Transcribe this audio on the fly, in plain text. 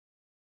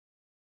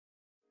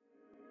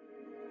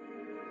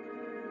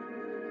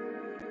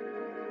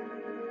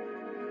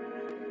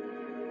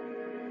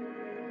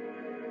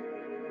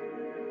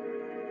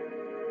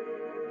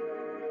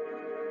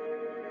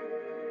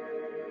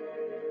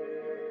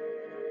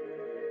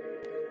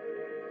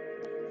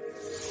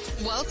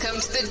Welcome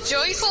to the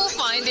Joyful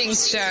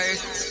Findings Show,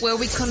 where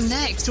we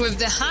connect with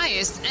the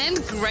highest and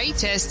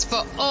greatest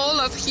for all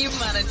of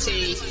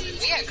humanity.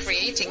 We are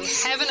creating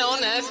heaven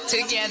on earth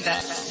together.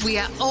 We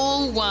are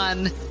all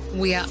one.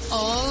 We are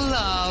all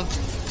love.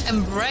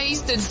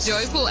 Embrace the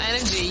joyful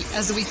energy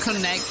as we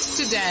connect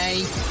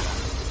today.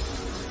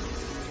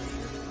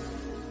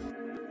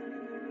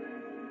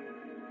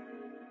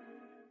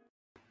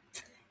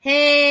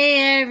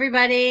 Hey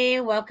everybody,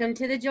 welcome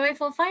to the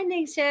Joyful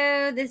Findings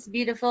Show this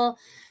beautiful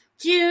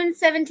June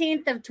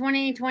 17th of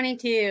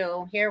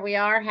 2022. Here we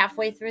are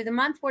halfway through the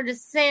month. We're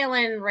just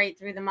sailing right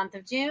through the month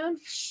of June.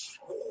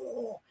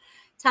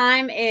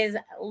 Time is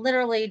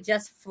literally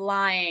just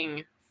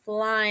flying.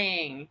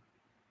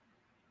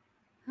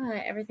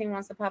 Everything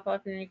wants to pop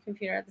up in your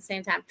computer at the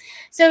same time.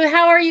 So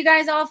how are you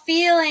guys all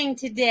feeling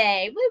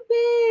today?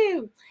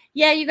 Woo-woo!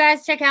 Yeah, you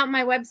guys check out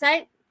my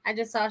website. I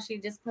just saw she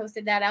just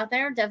posted that out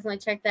there. Definitely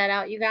check that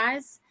out, you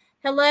guys.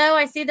 Hello,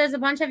 I see there's a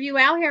bunch of you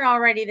out here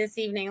already this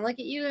evening. Look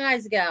at you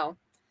guys go.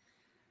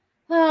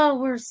 Oh,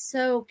 we're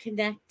so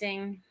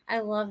connecting.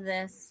 I love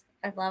this.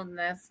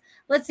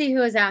 Let's see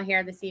who is out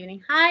here this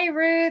evening. Hi,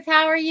 Ruth.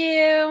 How are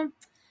you?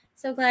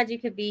 So glad you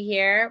could be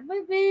here.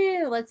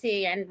 Woo-woo. Let's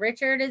see. And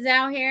Richard is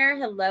out here.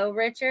 Hello,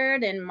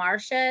 Richard. And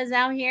Marcia is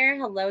out here.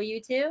 Hello, you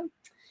two.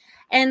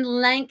 And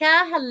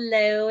Lenka,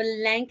 hello,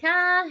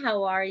 Lenka.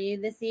 How are you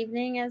this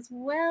evening as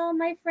well,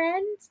 my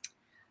friend?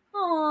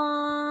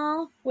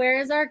 Aww. Where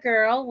is our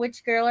girl?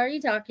 Which girl are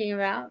you talking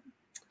about?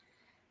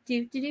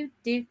 Hello,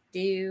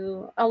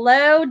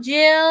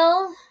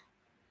 Jill.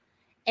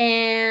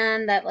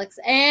 And that looks,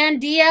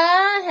 and Dia.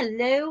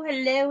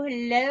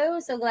 Hello.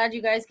 So glad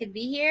you guys could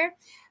be here.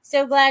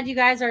 So glad you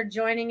guys are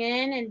joining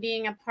in and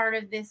being a part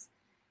of this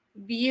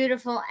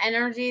beautiful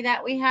energy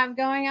that we have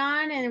going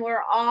on, and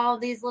we're all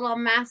these little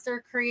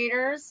master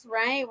creators,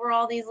 right? We're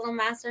all these little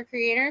master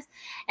creators,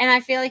 and I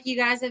feel like you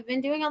guys have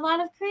been doing a lot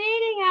of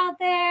creating out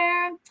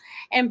there.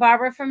 And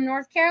Barbara from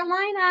North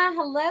Carolina,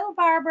 hello,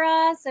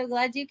 Barbara. So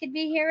glad you could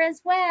be here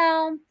as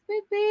well.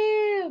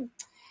 Woo-hoo.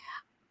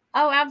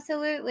 Oh,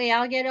 absolutely.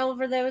 I'll get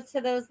over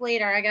those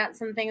later. I got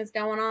some things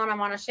going on I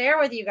want to share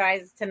with you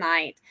guys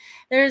tonight.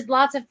 There's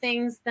lots of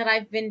things that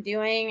I've been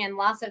doing and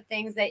lots of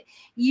things that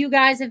you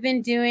guys have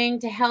been doing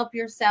to help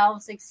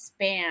yourselves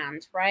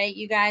expand, right?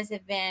 You guys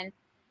have been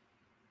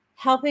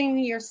helping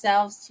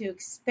yourselves to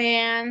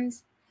expand,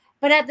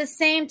 but at the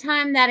same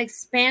time, that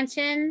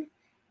expansion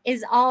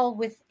is all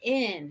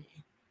within,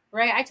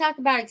 right? I talk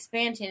about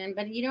expansion,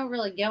 but you don't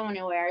really go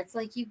anywhere. It's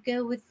like you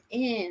go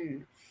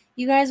within.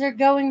 You guys are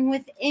going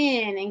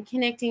within and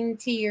connecting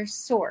to your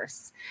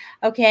source,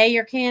 okay?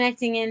 You're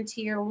connecting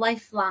into your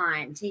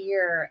lifeline, to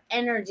your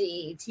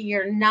energy, to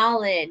your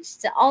knowledge,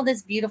 to all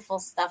this beautiful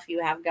stuff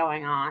you have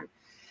going on.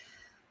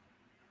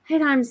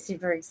 And I'm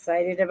super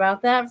excited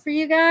about that for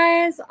you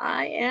guys.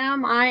 I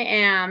am.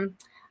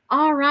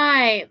 All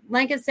right.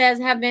 Lenka says,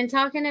 have been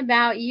talking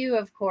about you,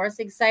 of course.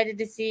 Excited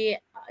to see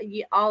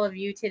all of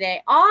you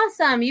today.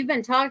 Awesome. You've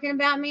been talking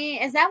about me.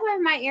 Is that why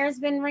my ear's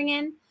been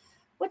ringing?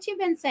 What you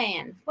been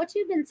saying,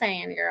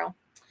 girl?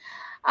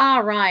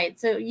 All right.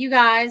 So you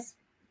guys,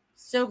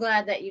 so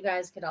glad that you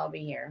guys could all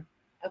be here.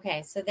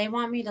 Okay. So they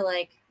want me to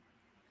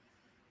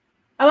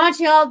I want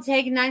you all to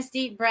take a nice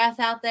deep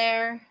breath out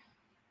there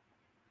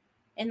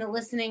in the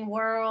listening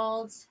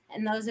world.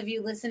 And those of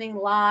you listening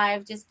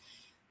live, just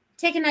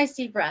take a nice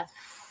deep breath.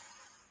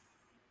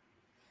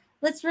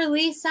 Let's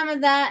release some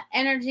of that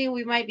energy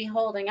we might be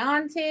holding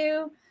on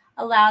to.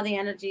 Allow the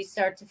energy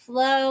start to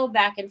flow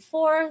back and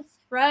forth,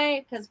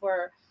 right? Because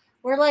we're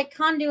like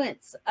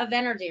conduits of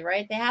energy,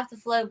 right? They have to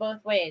flow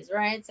both ways,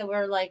 right? So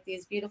we're like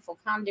these beautiful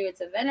conduits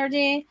of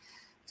energy,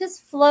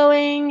 just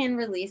flowing and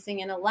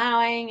releasing and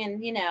allowing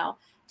and,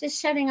 just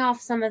shutting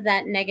off some of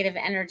that negative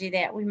energy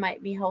that we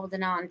might be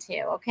holding on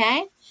to,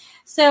 okay?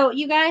 So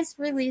you guys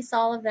release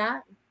all of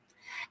that.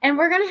 And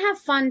we're going to have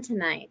fun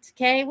tonight,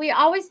 okay? We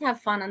always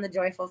have fun on the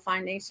Joyful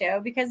Findings Show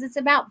because it's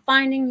about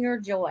finding your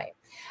joy,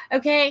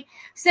 okay?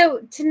 So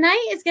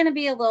tonight is going to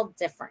be a little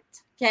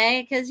different,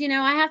 okay? Because,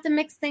 I have to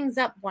mix things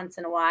up once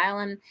in a while.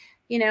 And,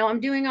 I'm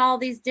doing all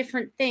these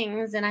different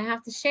things and I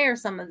have to share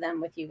some of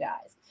them with you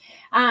guys.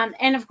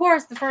 And, of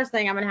course, the first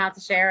thing I'm going to have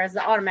to share is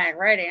the automatic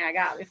writing I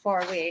got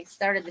before we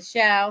started the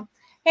show.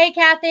 Hey,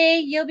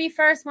 Kathy, you'll be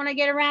first when I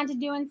get around to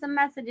doing some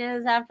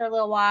messages after a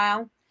little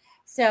while.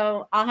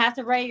 So I'll have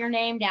to write your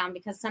name down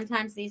because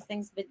sometimes these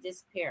things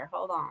disappear.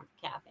 Hold on,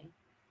 Kathy.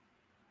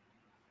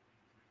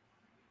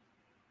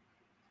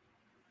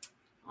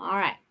 All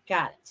right.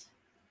 Got it.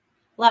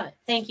 Love it.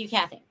 Thank you,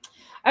 Kathy.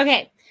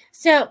 Okay.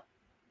 So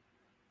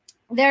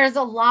there's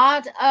a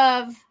lot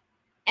of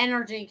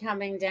energy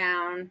coming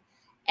down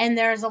and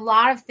there's a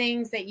lot of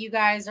things that you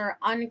guys are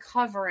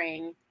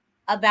uncovering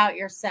about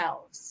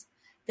yourselves.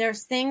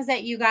 There's things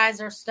that you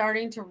guys are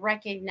starting to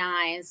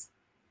recognize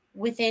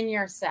within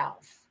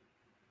yourself.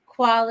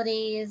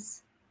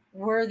 Qualities,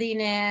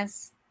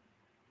 worthiness,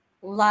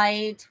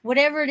 light,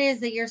 whatever it is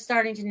that you're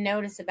starting to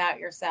notice about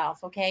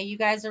yourself, okay? You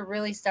guys are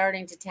really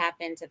starting to tap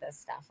into this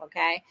stuff,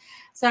 okay?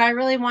 So I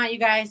really want you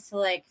guys to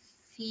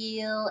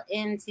feel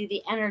into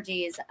the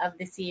energies of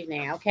this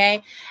evening,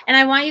 okay? And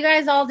I want you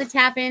guys all to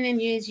tap in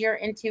and use your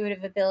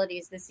intuitive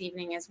abilities this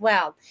evening as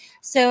well.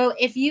 So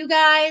if you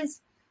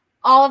guys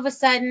all of a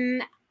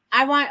sudden,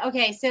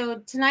 okay, so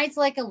tonight's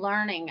like a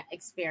learning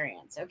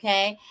experience,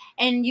 okay?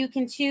 And you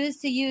can choose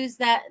to use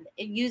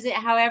it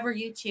however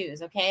you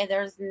choose, okay?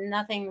 There's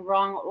nothing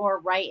wrong or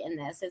right in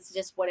this. It's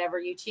just whatever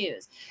you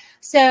choose.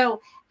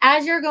 So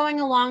as you're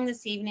going along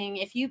this evening,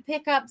 if you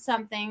pick up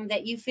something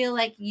that you feel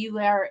like you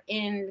are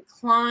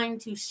inclined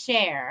to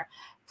share,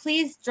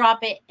 please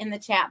drop it in the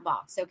chat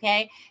box,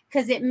 okay?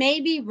 Because it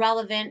may be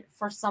relevant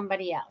for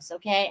somebody else,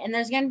 okay? And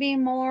there's going to be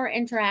more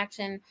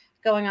interaction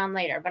going on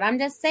later. But I'm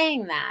just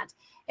saying that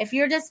if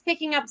you're just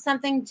picking up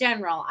something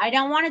general, I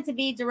don't want it to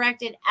be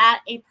directed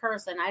at a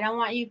person. I don't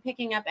want you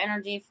picking up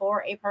energy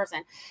for a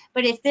person.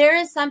 But if there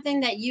is something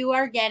that you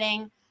are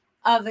getting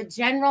of a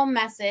general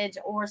message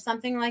or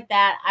something like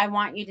that, I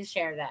want you to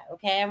share that,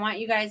 okay? I want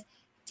you guys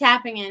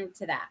tapping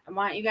into that. I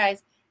want you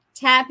guys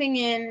tapping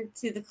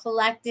into the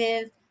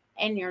collective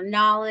and your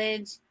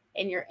knowledge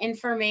and your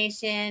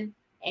information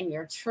and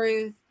your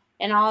truth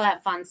and all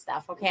that fun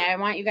stuff, okay? I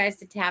want you guys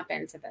to tap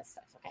into this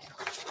stuff, okay?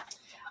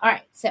 All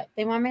right, so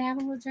they want me to have a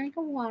little drink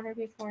of water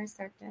before I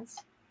start this.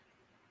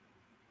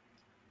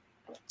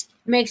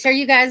 Make sure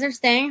you guys are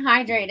staying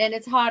hydrated.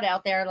 It's hot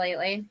out there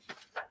lately.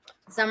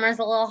 Summer's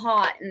a little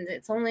hot, and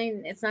it's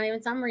not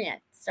even summer yet.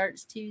 It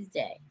starts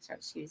Tuesday.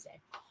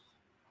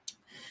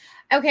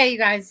 Okay, you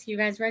guys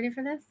ready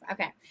for this?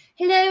 Okay.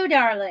 Hello,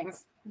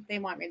 darlings. They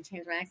want me to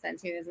change my accent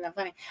too. Isn't that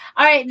funny?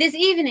 All right, this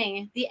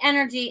evening, the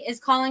energy is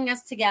calling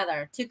us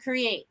together to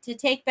create, to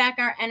take back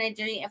our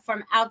energy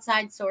from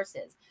outside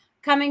sources,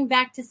 coming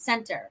back to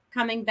center,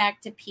 coming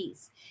back to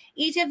peace.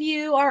 Each of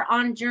you are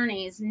on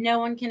journeys no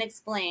one can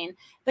explain,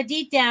 but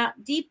deep down,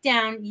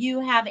 you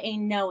have a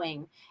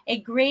knowing,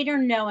 a greater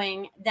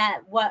knowing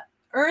that what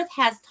Earth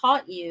has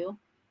taught you.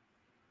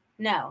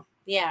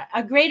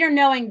 A greater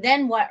knowing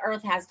than what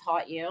Earth has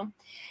taught you.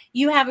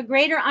 You have a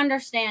greater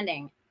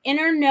understanding,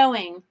 inner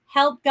knowing,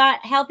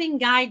 helping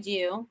guide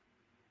you.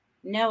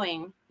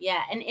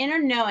 An inner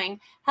knowing,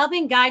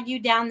 helping guide you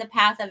down the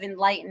path of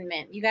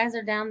enlightenment. You guys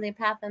are down the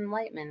path of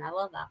enlightenment. I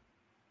love that.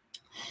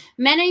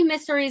 Many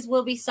mysteries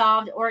will be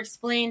solved or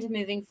explained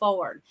moving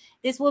forward.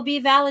 This will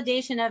be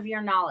validation of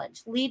your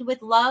knowledge. Lead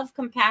with love,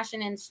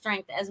 compassion, and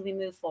strength as we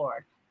move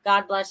forward.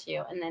 God bless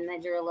you. And then they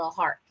drew a little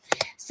heart.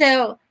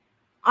 So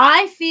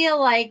I feel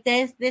like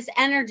this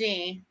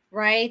energy,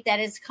 right,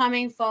 that is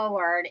coming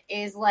forward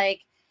is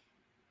like,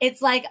 it's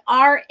like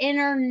our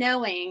inner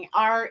knowing.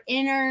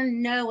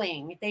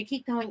 They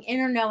keep going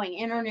inner knowing.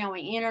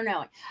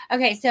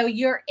 Okay, so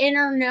your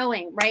inner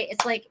knowing, right?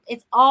 It's like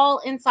it's all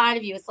inside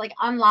of you. It's like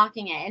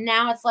unlocking it. And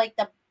now it's like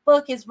the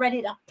book is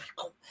ready to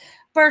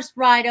burst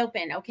wide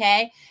open,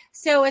 okay?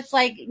 So it's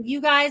like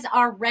you guys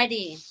are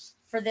ready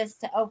for this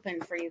to open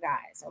for you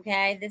guys,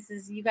 okay?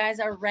 You guys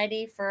are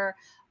ready for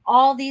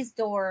all these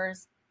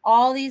doors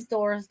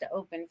to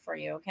open for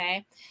you,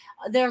 okay?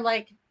 They're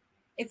like,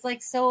 it's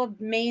like so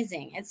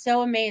amazing. It's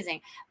so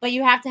amazing. But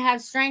you have to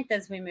have strength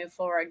as we move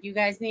forward. You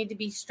guys need to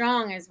be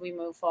strong as we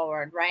move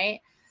forward, right?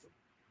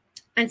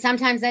 And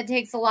sometimes that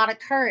takes a lot of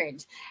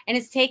courage. And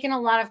it's taken a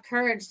lot of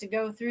courage to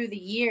go through the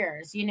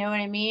years. You know what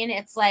I mean?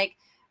 It's like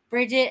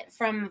Bridget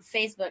from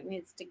Facebook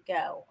needs to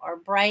go. Or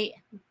Bright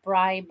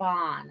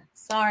Bon.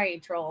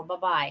 Sorry, troll.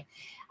 Bye-bye.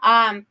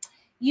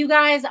 You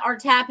guys are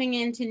tapping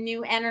into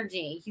new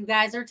energy. You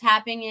guys are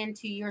tapping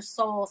into your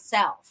soul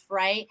self,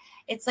 right?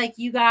 It's like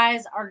you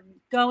guys are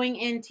going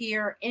into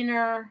your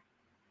inner,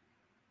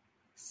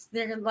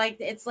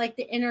 it's like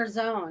the inner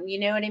zone. You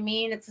know what I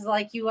mean? It's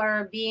like you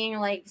are being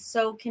like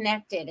so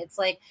connected. It's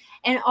like,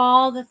 and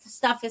all the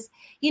stuff is,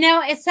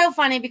 it's so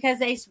funny because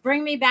they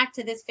bring me back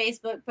to this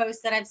Facebook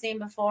post that I've seen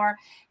before,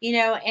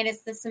 and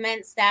it's the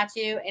cement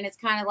statue and it's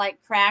kind of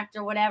like cracked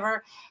or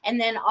whatever. And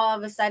then all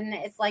of a sudden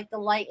it's like the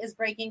light is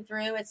breaking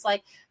through. It's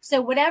like,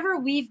 so whatever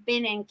we've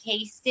been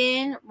encased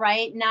in,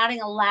 right, not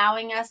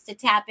allowing us to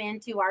tap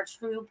into our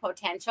true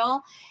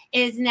potential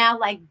is now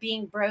like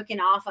being broken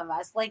off of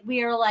us. Like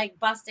we are like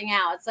busting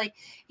out. It's like,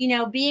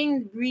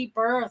 being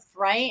rebirthed,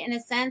 right? In a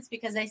sense,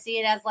 because I see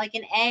it as like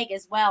an egg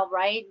as well,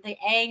 right? The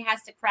egg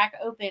has to crack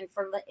open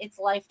for its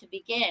life to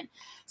begin.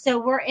 So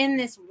we're in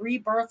this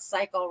rebirth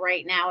cycle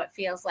right now, it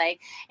feels like,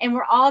 and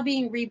we're all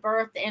being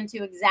rebirthed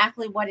into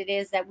exactly what it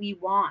is that we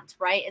want,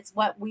 right? It's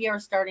what we are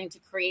starting to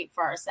create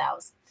for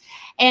ourselves.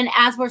 And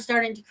as we're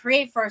starting to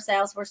create for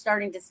ourselves, we're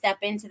starting to step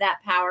into that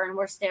power and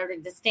we're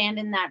starting to stand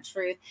in that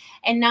truth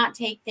and not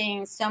take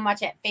things so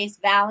much at face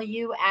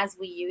value as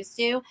we used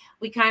to.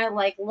 We kind of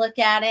like look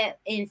at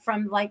it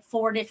from like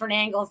 4 different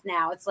angles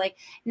now. It's like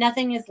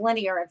nothing is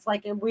linear. It's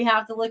like we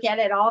have to look at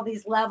it all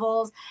these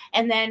levels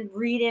and then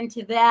read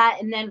into that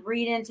and then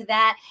read into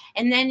that.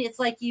 And then it's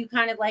like you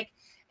kind of like,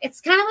 it's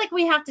kind of like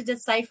we have to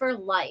decipher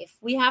life.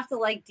 We have to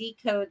like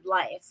decode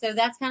life. So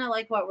that's kind of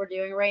like what we're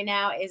doing right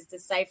now is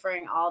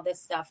deciphering all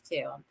this stuff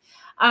too.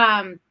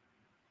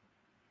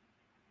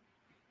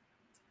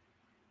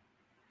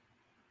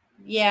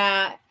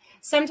 Yeah.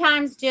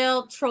 Sometimes,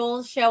 Jill,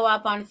 trolls show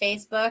up on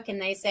Facebook and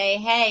they say,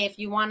 hey, if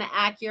you want an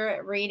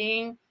accurate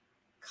reading,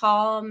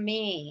 call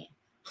me.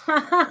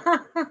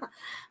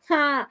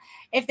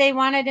 If they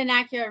wanted an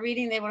accurate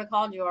reading, they would have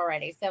called you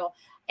already. So,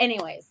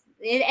 anyways,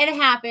 it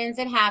happens.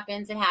 It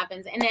happens. It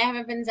happens. And it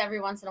happens every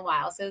once in a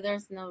while. So,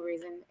 there's no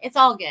reason. It's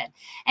all good.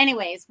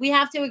 Anyways, we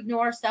have to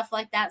ignore stuff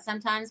like that.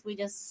 Sometimes we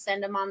just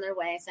send them on their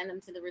way, send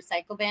them to the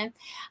recycle bin.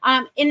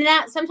 In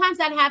that, sometimes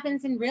that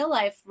happens in real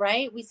life,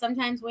 right?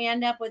 Sometimes we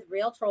end up with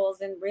real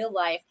trolls in real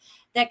life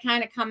that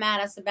kind of come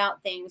at us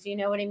about things. You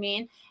know what I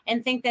mean?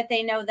 And think that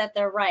they know that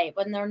they're right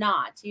when they're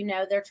not. You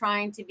know, they're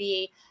trying to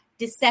be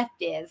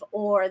deceptive,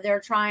 or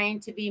they're trying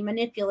to be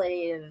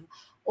manipulative,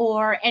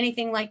 or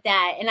anything like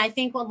that. And I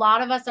think a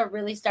lot of us are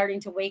really starting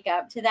to wake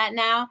up to that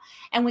now.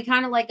 And we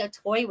kind of like a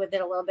toy with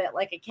it a little bit,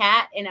 like a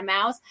cat and a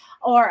mouse,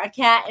 or a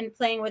cat and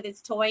playing with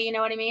its toy. You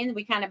know what I mean?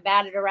 We kind of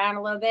bat it around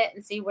a little bit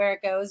and see where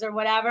it goes or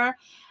whatever.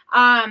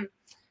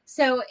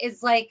 So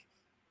it's like,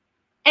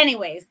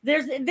 anyways,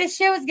 this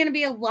show is going to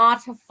be a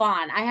lot of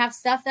fun. I have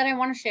stuff that I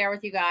want to share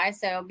with you guys.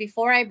 So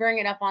before I bring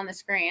it up on the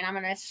screen, I'm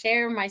going to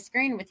share my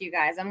screen with you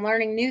guys. I'm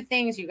learning new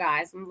things, you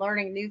guys. I'm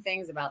learning new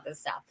things about this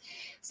stuff.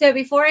 So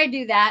before I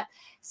do that,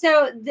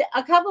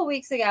 a couple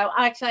weeks ago,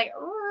 actually,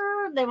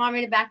 they want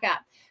me to back up.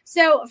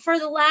 So for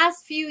the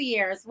last few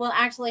years, well,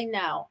 actually,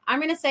 no, I'm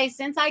going to say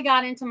since I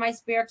got into my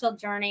spiritual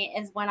journey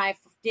is when I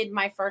did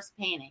my first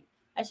painting.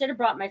 I should have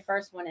brought my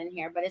first one in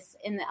here, but it's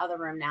in the other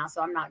room now,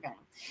 so I'm not going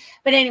to.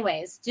 But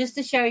anyways, just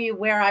to show you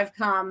where I've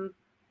come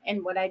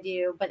and what I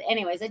do. But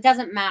anyways, it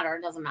doesn't matter.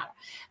 It doesn't matter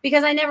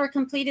because I never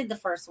completed the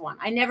first one.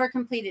 I never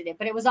completed it,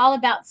 but it was all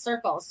about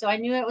circles. So I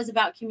knew it was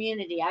about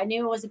community. I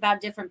knew it was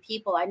about different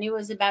people. I knew it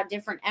was about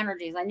different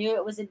energies. I knew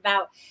it was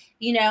about,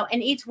 you know,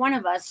 and each one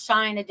of us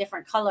shine a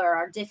different color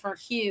or different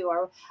hue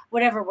or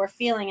whatever we're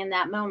feeling in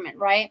that moment.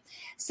 Right.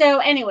 So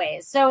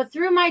anyways, so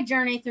through my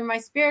journey, through my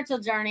spiritual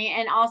journey,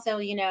 and also,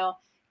 you know,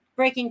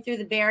 breaking through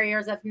the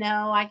barriers of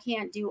no, I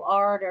can't do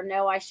art, or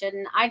no, I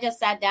shouldn't. I just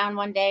sat down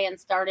one day and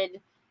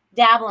started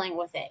dabbling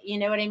with it. You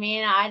know what I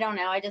mean? I don't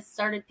know. I just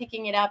started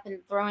picking it up and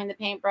throwing the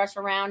paintbrush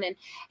around,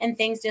 and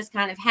things just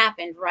kind of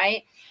happened.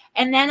 Right.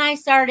 And then I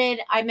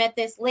met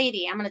this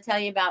lady. I'm going to tell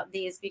you about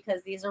these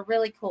because these are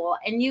really cool.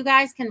 And you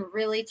guys can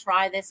really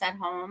try this at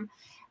home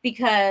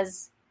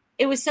because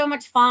it was so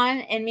much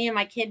fun, and me and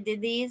my kid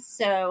did these.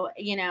 So,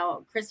 you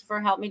know, Christopher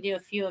helped me do a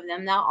few of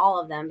them, not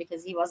all of them,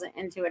 because he wasn't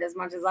into it as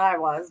much as I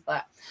was.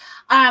 But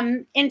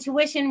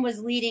intuition was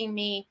leading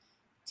me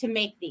to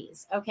make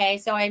these. Okay,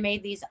 so I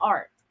made these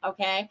art.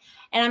 Okay,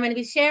 and I'm going to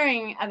be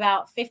sharing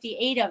about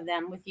 58 of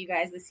them with you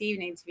guys this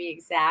evening, to be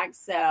exact.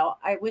 So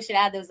we should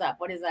add those up.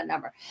 What is that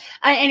number?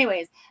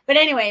 Anyways,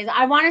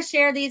 I want to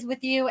share these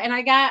with you.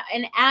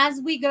 And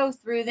as we go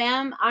through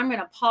them, I'm going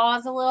to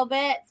pause a little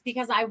bit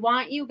because I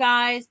want you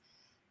guys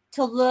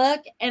to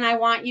look, and I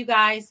want you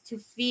guys to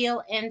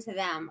feel into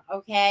them,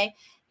 okay?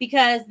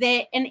 Because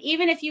and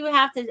even if you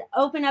have to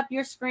open up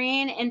your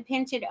screen and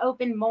pinch it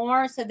open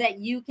more so that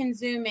you can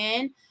zoom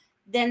in,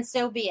 then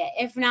so be it.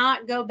 If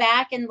not, go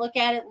back and look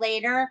at it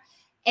later.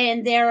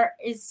 And there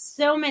is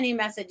so many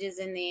messages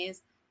in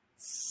these,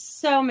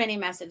 so many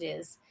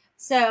messages.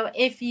 So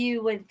if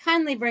you would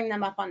kindly bring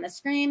them up on the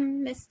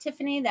screen, Miss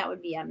Tiffany, that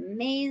would be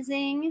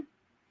amazing.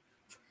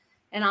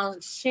 And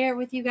I'll share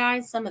with you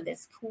guys some of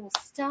this cool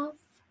stuff.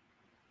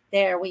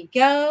 There we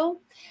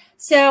go.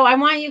 So I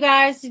want you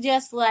guys to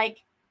just like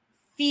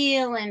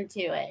feel into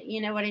it.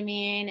 You know what I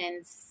mean?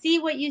 And see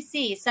what you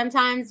see.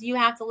 Sometimes you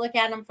have to look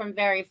at them from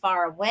very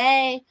far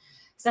away.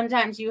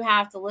 Sometimes you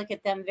have to look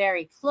at them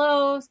very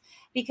close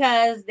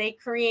because they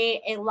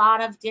create a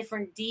lot of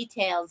different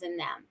details in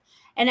them.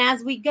 And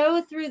as we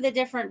go through the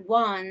different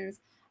ones,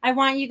 I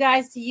want you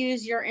guys to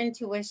use your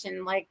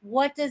intuition. Like,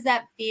 what does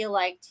that feel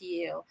like to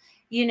you?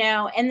 You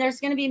know, and there's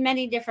going to be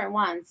many different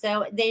ones.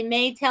 So they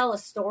may tell a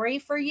story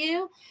for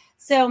you.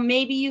 So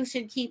maybe you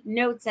should keep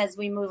notes as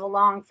we move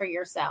along for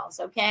yourselves.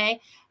 Okay.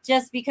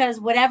 Just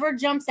because whatever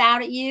jumps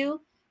out at you,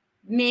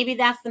 maybe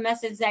that's the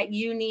message that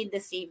you need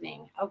this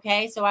evening.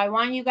 Okay. So I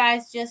want you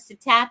guys just to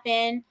tap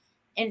in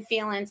and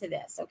feel into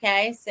this.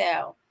 Okay.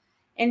 So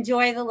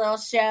enjoy the little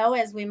show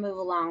as we move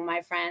along,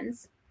 my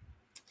friends.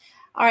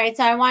 All right.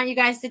 So I want you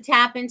guys to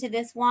tap into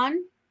this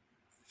one,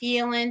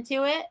 feel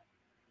into it.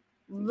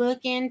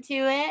 Look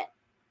into it.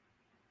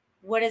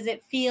 What does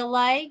it feel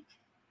like?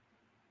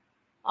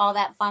 All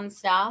that fun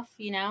stuff,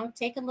 you know,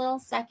 take a little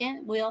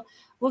second. We'll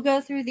go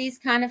through these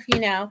kind of, you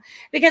know,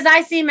 because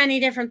I see many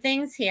different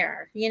things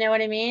here. You know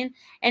what I mean?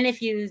 And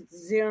if you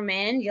zoom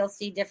in, you'll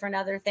see different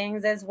other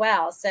things as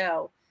well.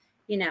 So,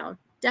 you know,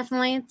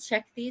 definitely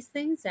check these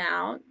things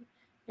out,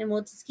 and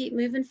we'll just keep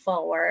moving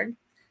forward.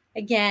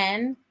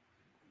 Again,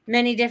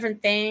 many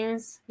different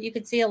things. You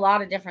could see a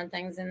lot of different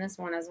things in this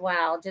one as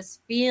well.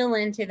 Just feel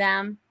into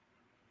them.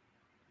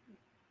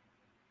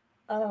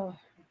 Oh,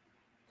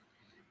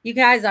 you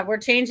guys, we're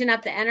changing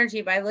up the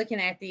energy by looking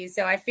at these.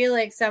 So I feel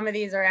like some of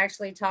these are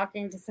actually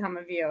talking to some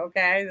of you.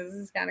 Okay. This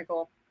is kind of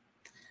cool.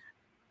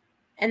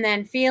 And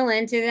then feel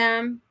into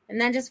them. And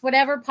then just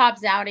whatever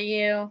pops out of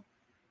you,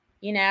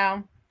 you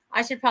know,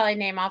 I should probably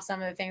name off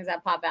some of the things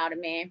that pop out of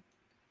me.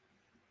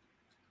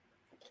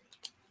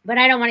 But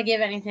I don't want to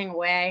give anything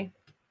away.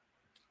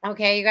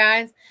 Okay, you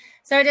guys.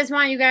 So I just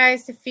want you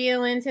guys to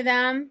feel into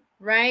them,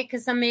 right?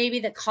 Because maybe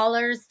the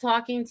colors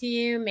talking to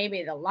you,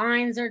 maybe the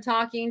lines are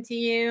talking to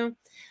you,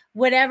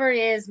 whatever it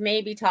is,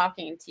 maybe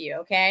talking to you.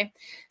 Okay.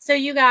 So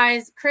you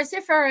guys,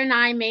 Christopher and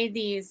I made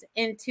these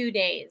in 2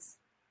 days.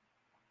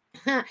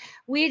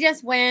 We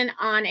just went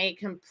on a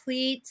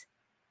complete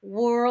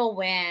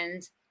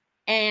whirlwind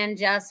and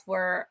just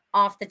were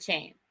off the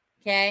chain.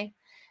 Okay.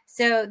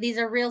 So these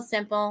are real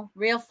simple,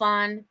 real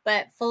fun,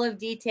 but full of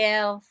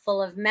detail,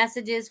 full of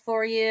messages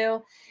for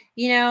you.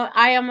 You know,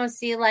 I almost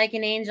see like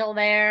an angel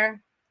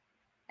there.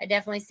 I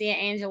definitely see an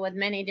angel with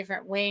many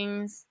different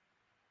wings.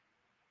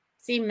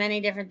 See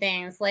many different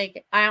things.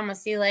 Like I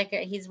almost see like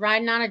he's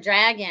riding on a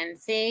dragon.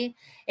 See,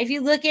 if you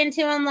look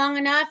into him long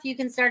enough, you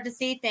can start to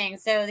see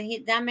things. So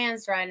that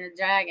man's riding a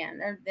dragon.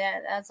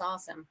 That's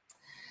awesome.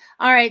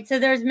 All right, so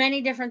there's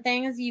many different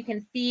things you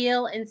can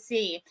feel and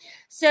see.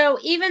 So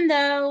even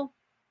though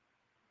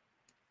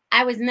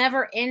I was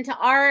never into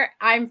art,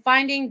 I'm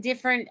finding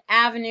different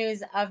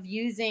avenues of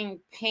using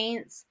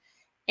paints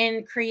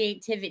and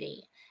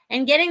creativity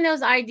and getting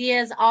those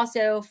ideas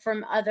also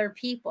from other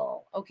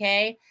people.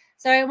 Okay.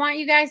 So I want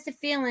you guys to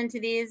feel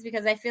into these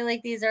because I feel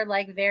like these are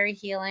like very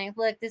healing.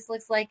 Look, this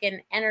looks like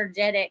an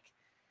energetic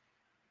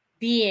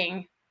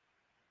being.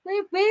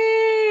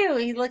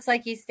 He looks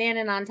like he's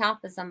standing on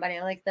top of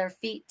somebody, like they're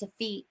feet to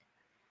feet.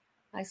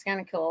 That's kind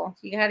of cool.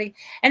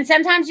 And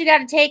sometimes you got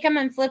to take them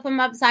and flip them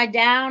upside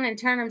down and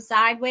turn them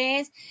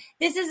sideways.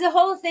 This is the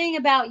whole thing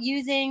about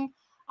using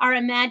our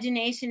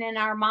imagination and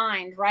our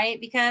mind,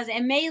 right? Because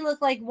it may look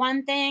like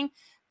one thing,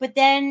 but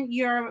then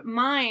your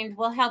mind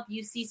will help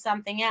you see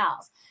something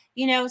else.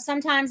 You know,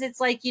 sometimes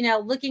it's like, you know,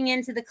 looking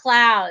into the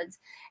clouds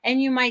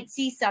and you might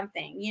see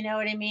something, you know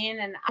what I mean?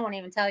 And I won't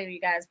even tell you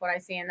guys what I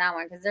see in that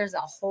one because there's a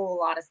whole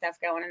lot of stuff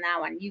going in that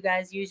one. You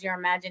guys use your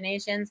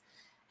imaginations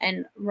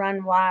and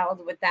run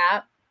wild with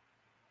that.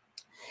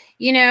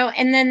 You know,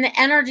 and then the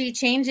energy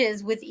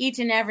changes with each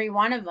and every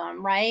one of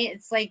them, right?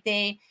 It's like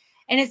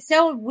and it's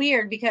so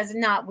weird because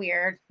not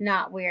weird.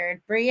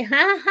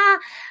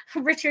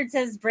 Richard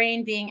says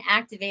brain being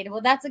activated.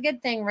 Well, that's a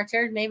good thing,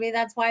 Richard. Maybe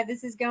that's why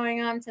this is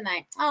going on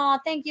tonight. Oh,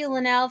 thank you,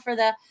 Linnell, for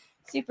the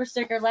super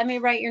sticker. Let me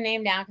write your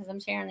name down because I'm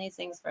sharing these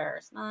things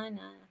first. I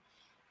know.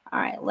 All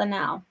right,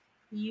 Linnell,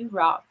 you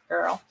rock,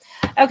 girl.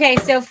 Okay,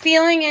 so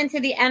feeling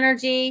into the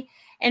energy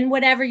and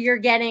whatever you're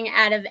getting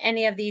out of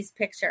any of these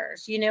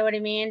pictures. You know what I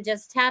mean?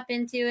 Just tap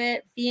into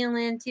it, feel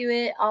into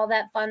it, all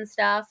that fun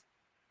stuff.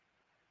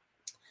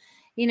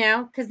 You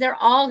know, because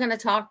they're all going to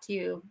talk to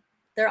you.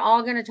 They're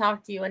all going to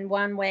talk to you in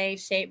one way,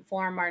 shape,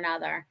 form, or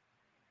another.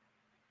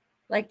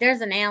 Like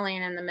there's an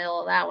alien in the middle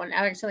of that one.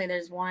 Actually,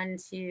 there's 1,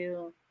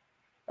 2.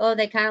 Oh,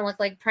 they kind of look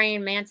like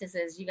praying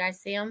mantises. You guys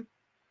see them?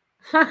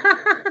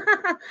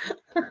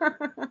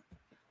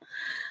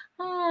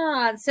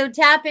 So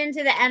tap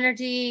into the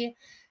energy,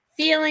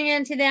 feeling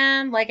into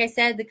them. Like I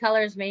said, the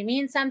colors may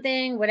mean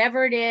something.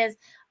 Whatever it is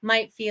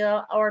might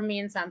feel or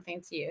mean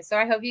something to you. So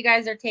I hope you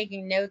guys are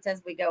taking notes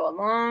as we go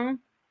along.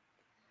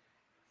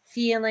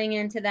 Feeling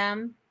into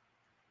them.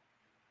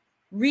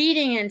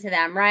 Reading into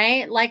them,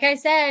 right? Like I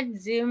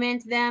said, zoom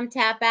into them,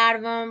 tap out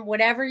of them,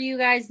 whatever you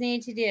guys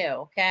need to do,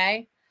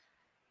 okay?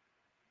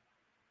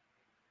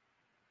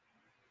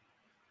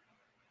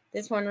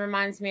 This one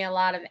reminds me a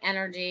lot of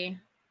energy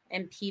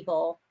and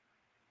people.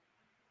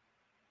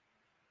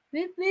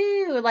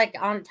 Like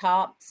on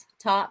tops.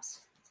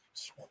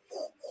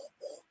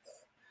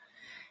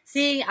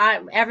 See,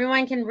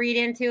 everyone can read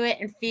into it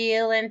and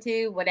feel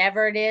into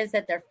whatever it is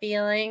that they're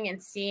feeling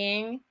and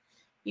seeing.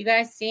 You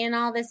guys seeing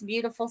all this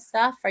beautiful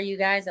stuff? Are you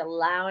guys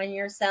allowing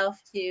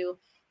yourself to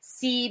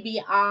see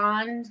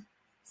beyond,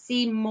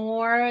 see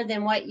more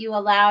than what you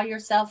allow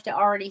yourself to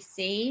already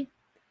see?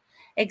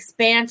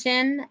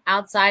 Expansion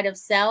outside of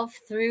self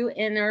through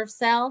inner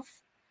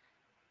self.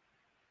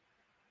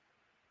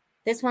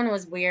 This one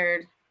was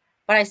weird,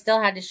 but I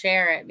still had to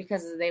share it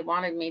because they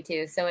wanted me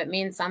to. So it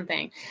means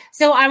something.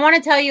 So I want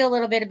to tell you a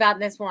little bit about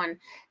this one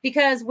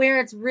because where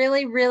it's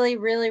really, really,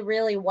 really,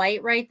 really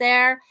white right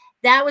there,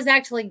 that was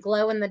actually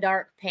glow in the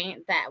dark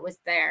paint that was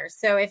there.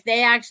 So if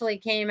they actually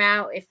came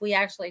out, if we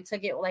actually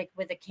took it like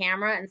with a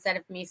camera instead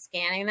of me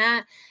scanning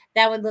that,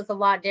 that would look a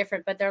lot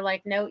different. But they're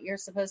like, no, you're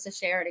supposed to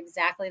share it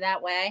exactly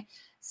that way.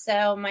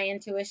 So my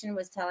intuition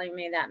was telling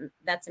me that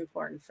that's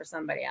important for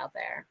somebody out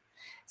there.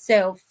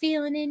 So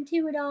feeling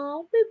into it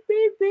all. Boo,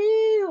 boo,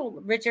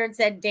 boo. Richard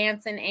said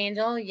dancing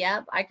angel.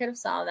 Yep, I could have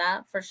saw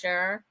that for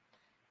sure.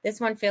 This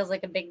one feels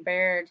like a big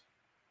bird.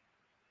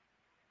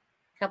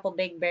 Couple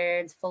big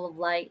birds full of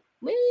light.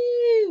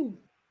 Woo!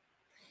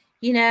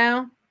 You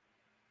know,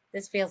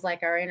 this feels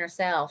like our inner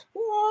self.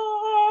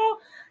 Whoa!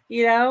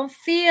 You know,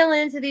 feel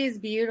into these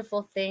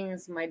beautiful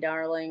things, my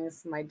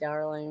darlings, my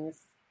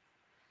darlings.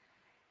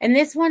 And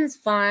this one's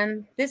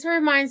fun. This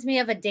reminds me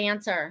of a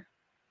dancer.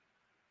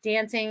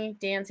 Dancing.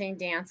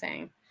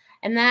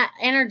 And that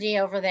energy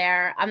over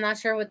there, I'm not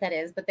sure what that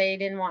is, but they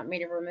didn't want me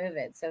to remove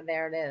it. So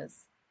there it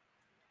is.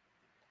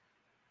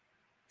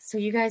 So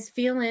you guys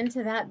feel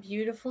into that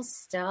beautiful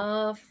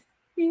stuff.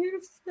 Beautiful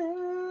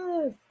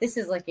stuff. This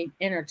is like an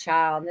inner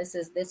child.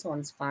 This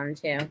one's fun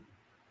too.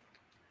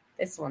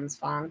 This one's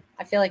fun.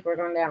 I feel like we're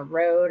going down a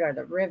road or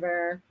the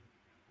river.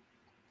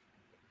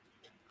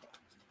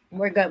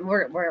 We're good.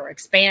 We're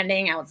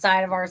expanding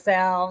outside of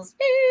ourselves.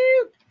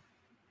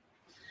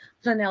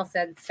 Linnell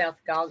said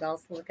self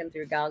goggles, looking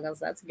through goggles.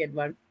 That's a good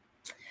one.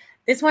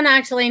 This one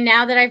actually,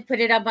 now that I've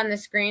put it up on the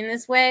screen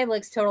this way,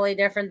 looks totally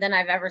different than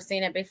I've ever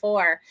seen it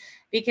before.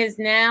 Because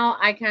now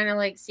I kind of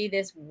like see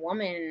this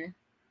woman,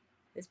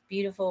 this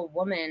beautiful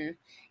woman.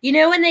 You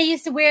know when they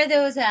used to wear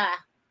those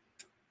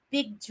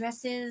big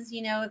dresses,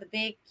 you know, the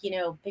big,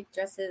 big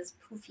dresses,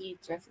 poofy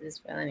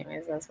dresses. Well,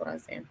 anyways, that's what I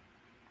was saying.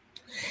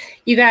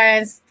 You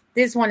guys,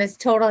 this one is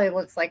totally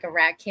looks like a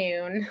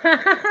raccoon.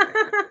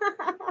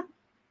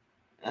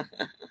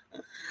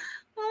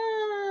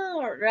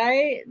 Oh,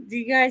 right? Do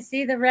you guys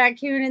see the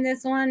raccoon in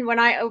this one? When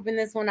I opened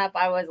this one up,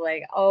 I was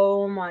like,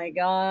 oh my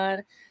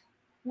God.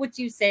 What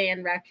you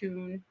saying,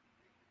 raccoon?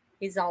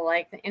 He's all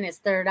like in his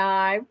third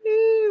eye.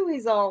 Woo,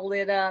 he's all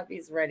lit up.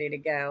 He's ready to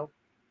go.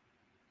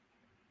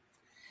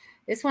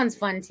 This one's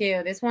fun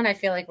too. This one I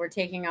feel like we're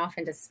taking off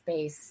into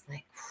space.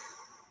 Like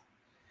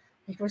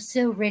we're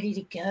so ready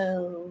to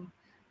go.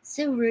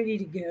 So ready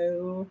to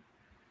go.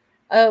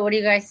 Oh, what do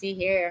you guys see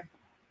here?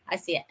 I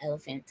see an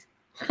elephant.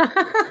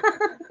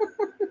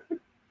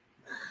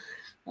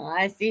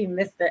 I see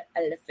Mr.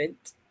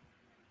 Elephant.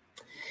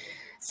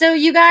 So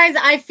you guys,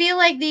 I feel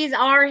like these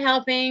are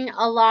helping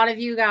a lot of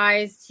you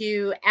guys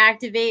to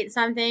activate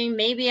something.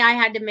 Maybe I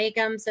had to make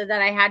them so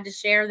that I had to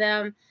share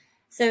them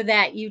so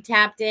that you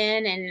tapped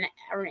in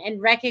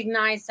and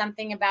recognized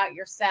something about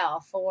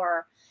yourself,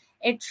 or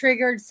it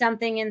triggered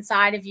something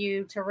inside of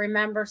you to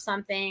remember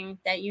something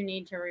that you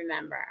need to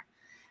remember.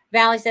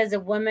 Valley says a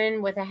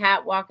woman with a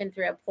hat walking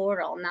through a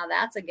portal. Now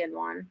that's a good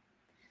one.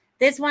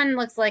 This one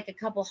looks like a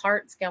couple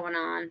hearts going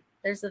on.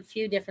 There's a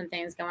few different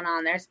things going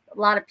on. There's a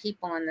lot of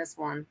people in this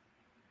one.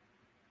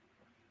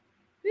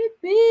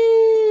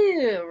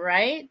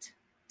 Right?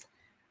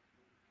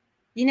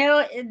 You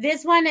know,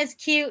 this one is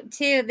cute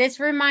too. This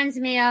reminds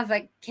me of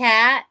a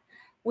cat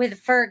with a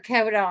fur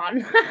coat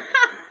on.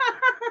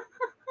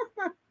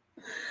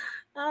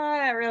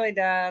 Oh, it really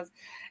does.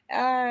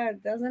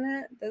 Doesn't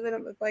it? Doesn't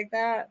it look like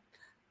that?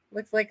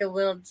 Looks like a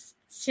little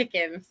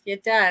chicken.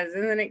 It does.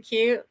 Isn't it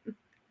cute?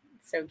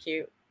 So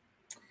cute.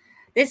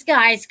 This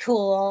guy's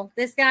cool.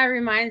 This guy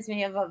reminds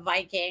me of a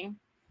Viking.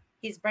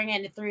 He's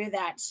bringing through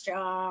that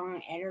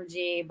strong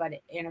energy, but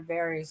in a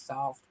very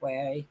soft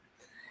way.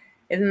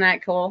 Isn't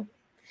that cool?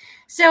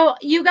 So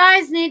you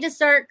guys need to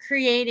start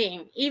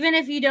creating. Even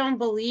if you don't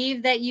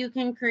believe that you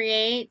can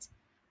create,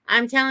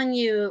 I'm telling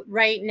you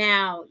right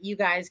now, you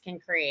guys can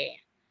create.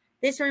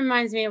 This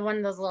reminds me of one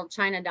of those little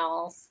China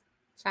dolls.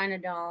 China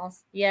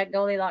dolls. Yeah,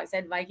 Goldilocks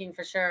said Viking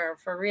for sure.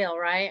 For real,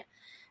 right?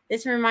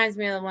 This reminds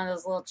me of one of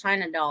those little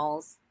China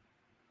dolls.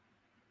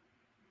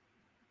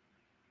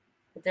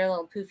 With their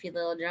little poofy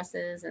little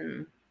dresses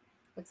and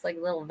looks like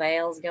little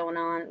veils going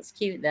on. It's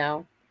cute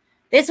though.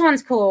 This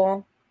one's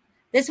cool.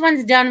 This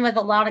one's done with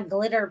a lot of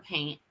glitter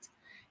paint.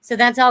 So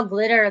that's all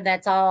glitter.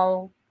 That's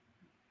all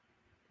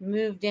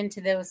moved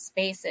into those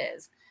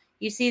spaces.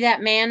 You see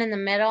that man in the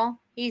middle?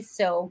 He's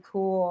so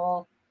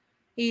cool.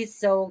 He's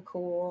so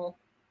cool.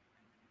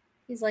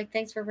 He's like,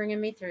 thanks for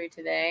bringing me through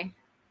today.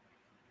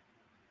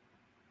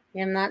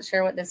 Yeah, I'm not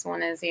sure what this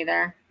one is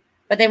either.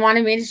 But they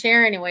wanted me to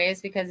share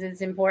anyways because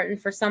it's important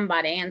for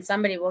somebody. And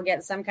somebody will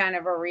get some kind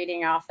of a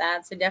reading off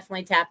that. So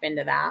definitely tap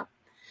into that.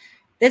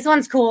 This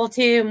one's cool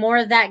too. More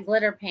of that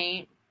glitter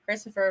paint.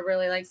 Christopher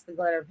really likes the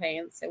glitter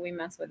paint. So we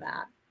mess with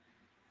that.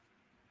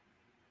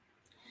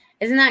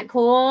 Isn't that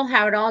cool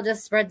how it all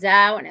just spreads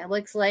out and it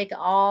looks like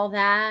all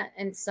that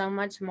and so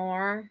much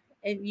more?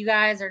 You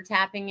guys are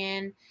tapping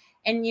in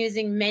and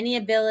using many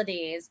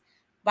abilities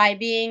by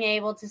being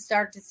able to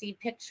start to see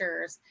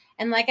pictures.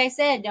 And like I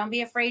said, don't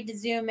be afraid to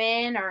zoom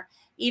in or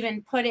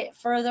even put it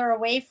further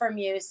away from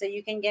you so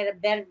you can get a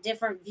better,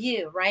 different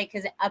view, right?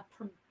 Because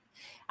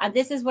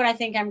this is what I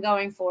think I'm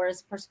going for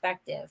is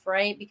perspective,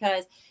 right?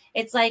 Because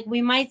it's like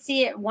we might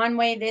see it one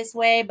way this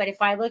way, but if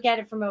I look at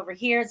it from over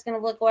here, it's going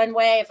to look one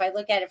way. If I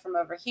look at it from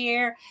over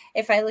here,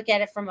 if I look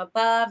at it from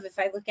above, if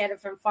I look at it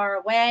from far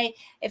away,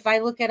 if I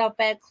look it up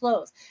at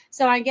close.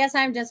 So I guess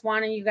I'm just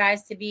wanting you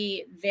guys to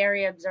be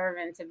very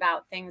observant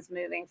about things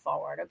moving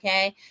forward,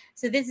 okay?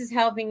 So this is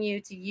helping you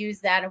to use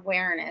that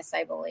awareness,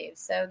 I believe.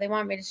 So they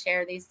want me to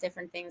share these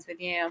different things with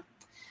you.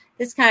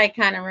 This guy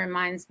kind of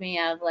reminds me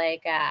of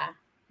like, I'm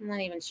not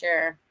even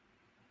sure.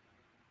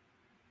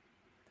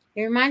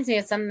 It reminds me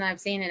of something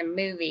I've seen in a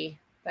movie,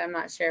 but I'm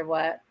not sure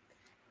what.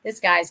 This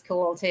guy's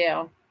cool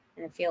too.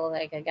 And I feel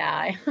like a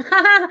guy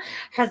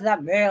has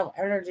that male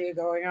energy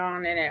going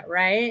on in it,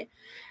 right?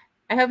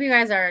 I hope you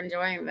guys are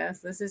enjoying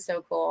this. This is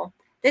so cool.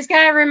 This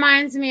guy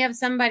reminds me of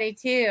somebody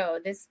too.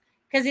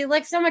 Because he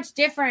looks so much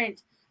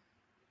different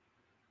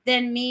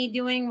than me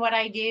doing what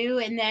I do.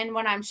 And then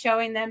when I'm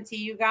showing them to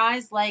you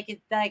guys,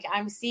 like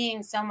I'm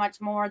seeing so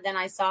much more than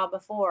I saw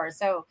before.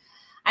 So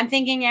I'm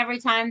thinking every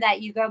time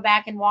that you go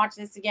back and watch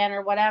this again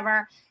or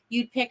whatever,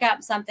 you'd pick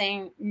up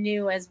something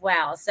new as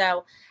well.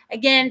 So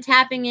again,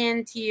 tapping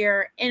into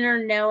your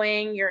inner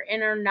knowing, your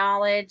inner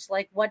knowledge,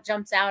 like what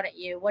jumps out at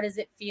you? What does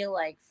it feel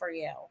like for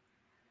you?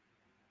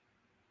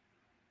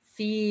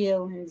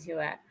 Feel into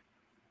it.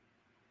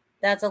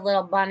 That's a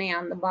little bunny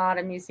on the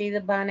bottom. You see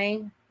the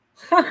bunny?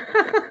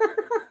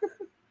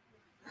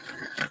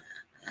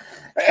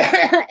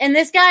 And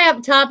this guy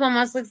up top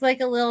almost looks like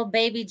a little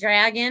baby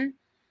dragon.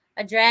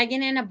 A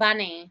dragon and a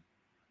bunny.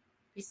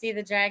 You see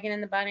the dragon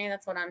and the bunny?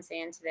 That's what I'm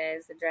seeing today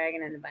is the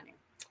dragon and the bunny.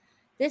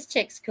 This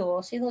chick's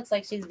cool. She looks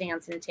like she's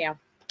dancing too.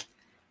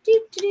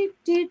 Do, do,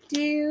 do,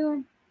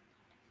 do.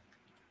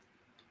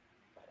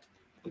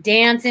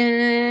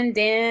 Dancing,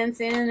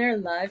 dancing her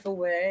life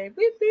away.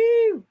 Woo,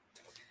 woo.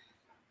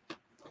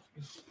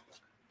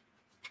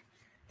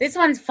 This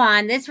one's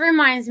fun. This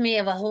reminds me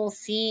of a whole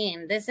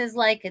scene. This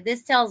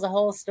tells a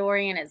whole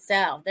story in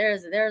itself.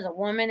 There's a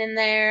woman in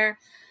there.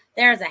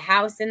 There's a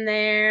house in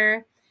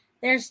there.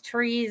 There's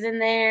trees in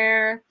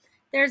there.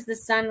 There's the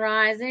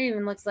sunrise. It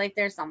even looks like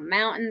there's some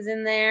mountains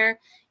in there.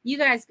 You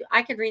guys,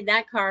 I could read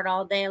that card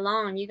all day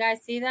long. You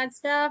guys see that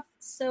stuff?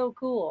 So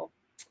cool.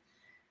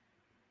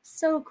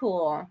 So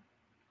cool.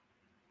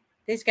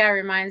 This guy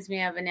reminds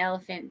me of an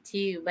elephant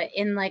too, but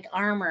in like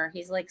armor.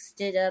 He's like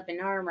stood up in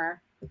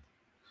armor.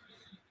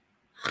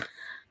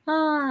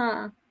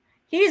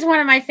 He's one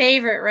of my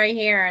favorite right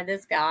here.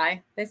 This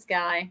guy.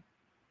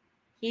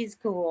 He's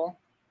cool.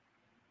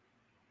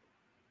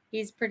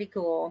 He's pretty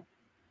cool.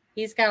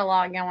 He's got a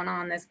lot going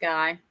on, this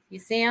guy. You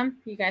see him?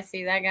 You guys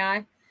see that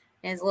guy?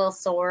 And his little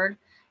sword.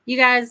 You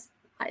guys,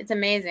 it's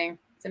amazing.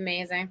 It's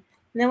amazing. And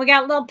then we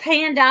got little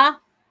panda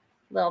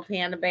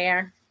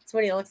bear. That's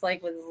what he looks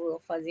like with his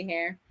little fuzzy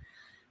hair.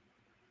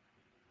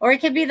 Or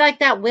it could be like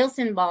that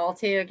Wilson ball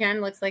too. It kind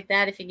of looks like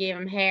that if you gave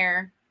him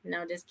hair.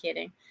 No, just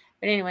kidding.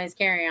 But anyways,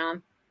 carry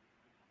on.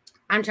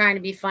 I'm trying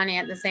to be funny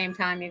at the same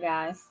time, you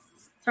guys.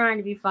 Trying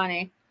to be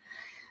funny.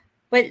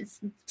 But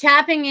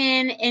tapping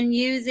in and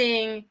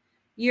using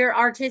your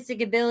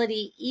artistic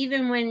ability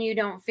even when you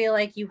don't feel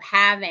like you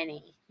have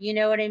any. You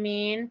know what I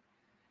mean?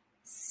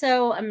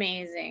 So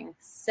amazing.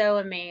 So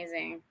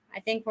amazing. I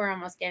think we're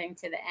almost getting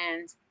to the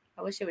end.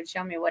 I wish it would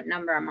show me what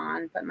number I'm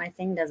on, but my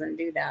thing doesn't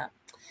do that.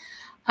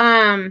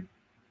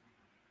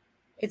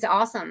 It's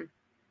awesome.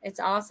 It's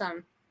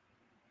awesome.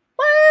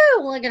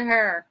 Woo! Look at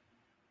her.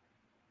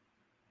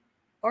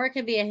 Or it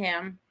could be a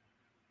him.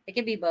 It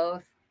could be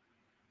both.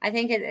 I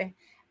think it.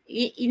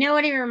 You know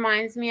what he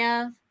reminds me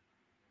of?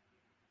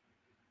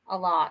 A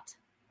lot.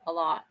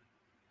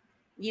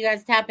 You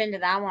guys tap into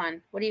that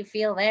one. What do you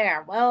feel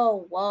there?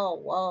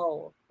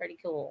 Whoa. Pretty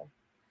cool.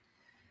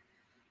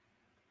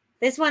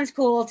 This one's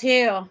cool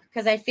too,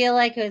 because I feel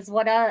like it's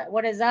what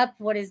is up,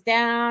 what is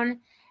down,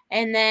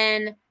 and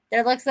then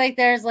there looks like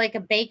there's like a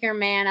baker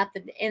man up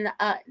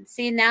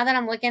see, now that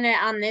I'm looking at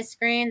it on this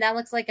screen, that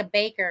looks like a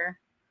baker.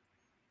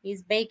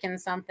 He's baking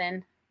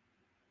something.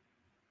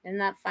 Isn't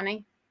that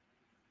funny?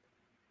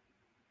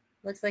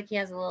 Looks like he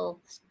has a little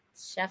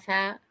chef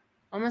hat.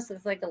 Almost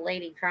looks like a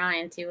lady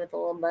crying too with a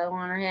little bow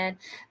on her head.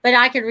 But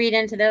I could read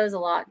into those a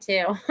lot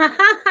too.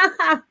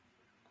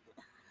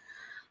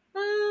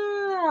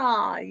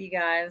 Oh, you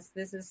guys,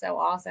 this is so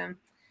awesome.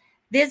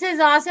 This is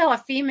also a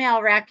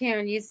female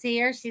raccoon. You see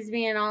her? She's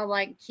being all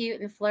like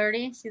cute and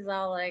flirty. She's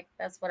all like,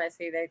 that's what I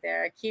see right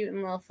there. A cute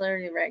and little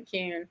flirty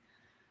raccoon.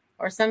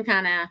 Or some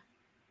kind of,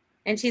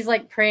 and she's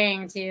like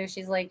praying too.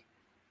 She's like,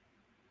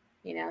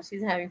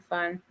 she's having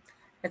fun.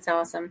 It's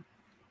awesome.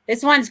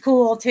 This one's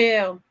cool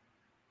too.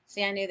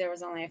 See, I knew there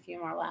was only a few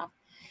more left.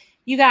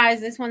 You guys,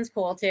 this one's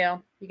cool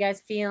too. You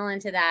guys feel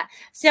into that.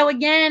 So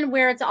again,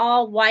 where it's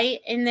all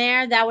white in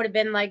there, that would have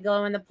been like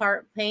glow in the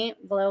dark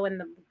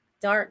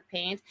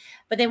paint.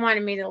 But they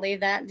wanted me to leave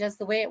that just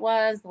the way it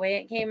was, the way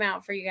it came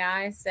out for you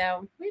guys.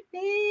 So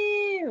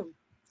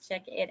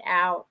check it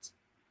out.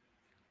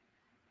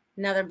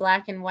 Another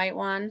black and white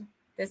one.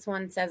 This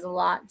one says a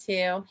lot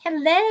too.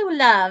 Hello,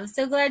 love.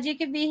 So glad you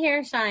could be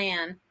here,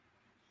 Cheyenne.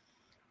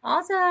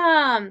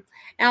 Awesome.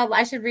 Now,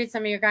 I should read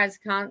some of your guys'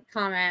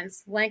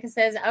 comments. Lenka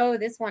says, oh,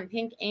 this one,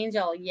 Pink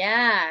Angel.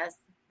 Yes.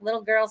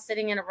 Little girl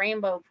sitting in a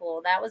rainbow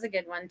pool. That was a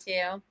good one,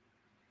 too.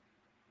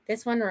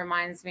 This one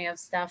reminds me of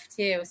stuff,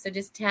 too. So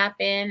just tap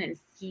in and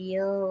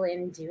feel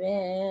into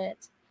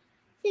it.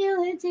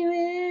 Feel into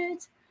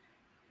it.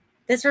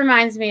 This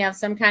reminds me of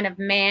some kind of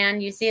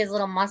man. You see his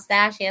little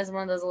mustache? He has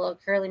one of those little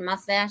curly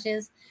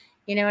mustaches.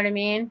 You know what I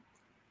mean?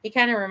 He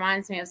kind of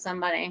reminds me of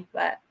somebody,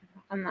 but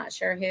I'm not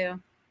sure who.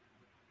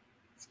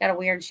 It's got a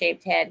weird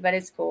shaped head, but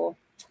it's cool.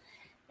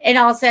 It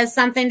all says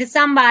something to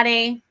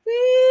somebody.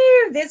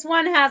 Woo! This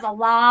one has a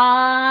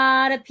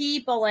lot of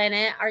people in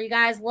it. Are you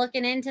guys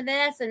looking into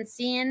this and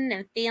seeing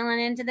and feeling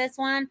into this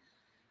one?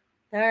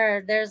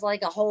 There's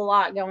like a whole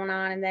lot going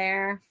on in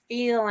there.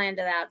 Feel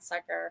into that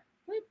sucker.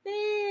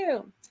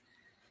 Woo-hoo!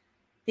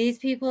 These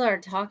people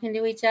are talking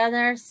to each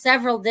other.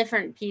 Several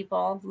different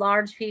people.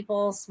 Large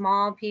people,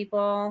 small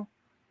people.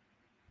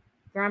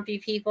 Grumpy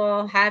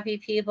people, happy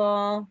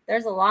people.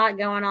 There's a lot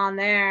going on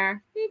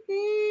there.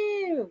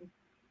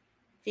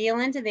 Feel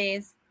into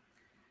these.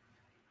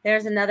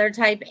 There's another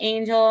type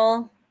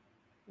angel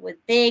with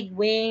big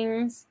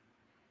wings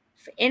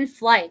in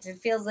flight. It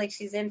feels like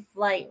she's in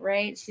flight,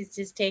 right? She's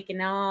just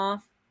taking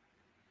off.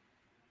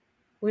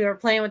 We were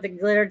playing with the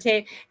glitter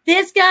tape.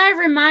 This guy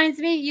reminds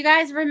me. You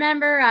guys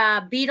remember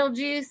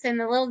Beetlejuice and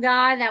the little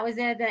guy that was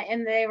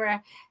and they were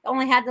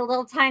only had the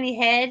little tiny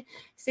head.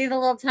 See the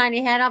little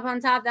tiny head up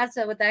on top? That's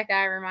what that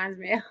guy reminds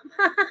me of.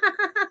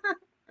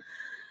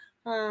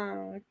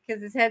 Oh,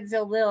 because his head's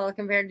so little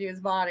compared to his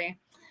body,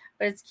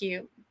 but it's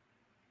cute.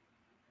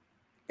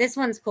 This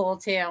one's cool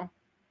too.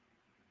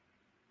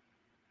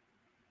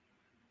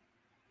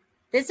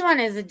 This one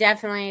is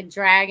definitely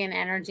dragon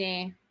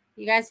energy.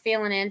 You guys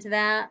feeling into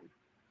that?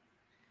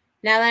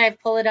 Now that I've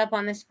pulled it up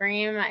on the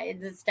screen,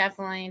 it's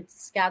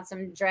got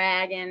some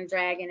dragon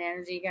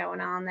energy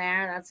going on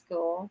there. That's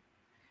cool.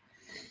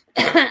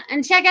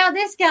 And check out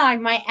this guy,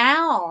 my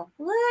owl.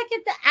 Look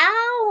at the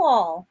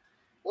owl.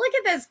 Look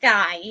at this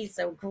guy. He's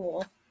so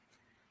cool.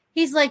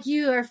 He's like,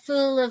 you are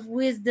full of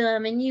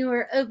wisdom and you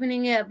are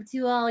opening up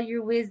to all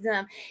your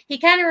wisdom. He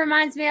kind of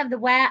reminds me of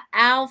the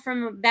owl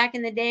from back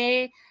in the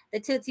day, the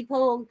Tootsie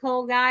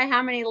Pole guy.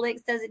 How many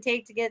licks does it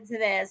take to get to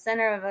the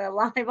center of a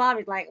lollipop?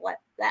 He's like, what,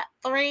 that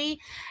 3?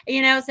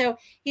 So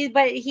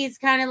he's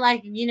kind of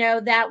like,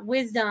 that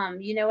wisdom,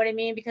 you know what I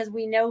mean? Because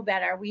we know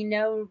better. We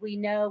know.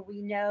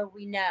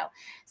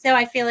 So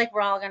I feel like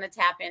we're all going to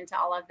tap into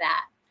all of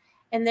that.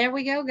 And there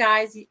we go,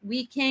 guys.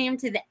 We came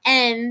to the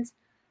end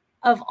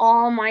of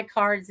all my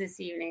cards this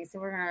evening. So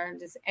we're going to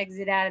just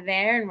exit out of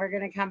there and we're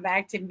going to come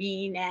back to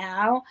me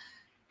now.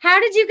 How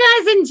did you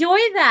guys enjoy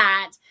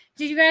that?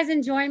 Did you guys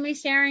enjoy me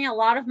sharing a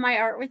lot of my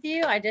art with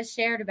you? I just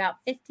shared about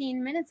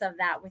 15 minutes of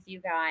that with you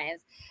guys.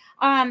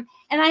 And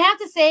I have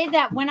to say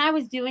that when I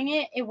was doing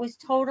it, it was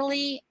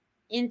totally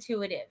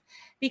intuitive.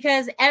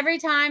 Because every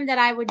time that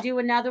I would do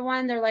another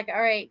one, they're like,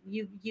 all right,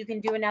 you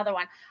can do another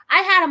one. I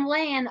had them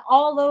laying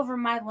all over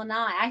my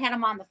lanai. I had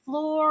them on the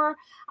floor.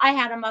 I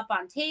had them up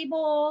on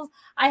tables.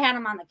 I had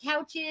them on the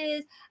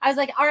couches. I was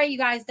like, all right, you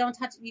guys, don't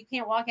touch. You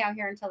can't walk out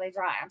here until they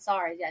dry. I'm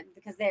sorry,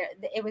 because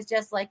it was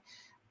just like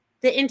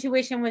the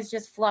intuition was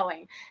just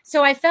flowing.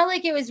 So I felt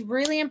like it was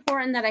really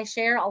important that I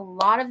share a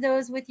lot of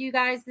those with you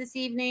guys this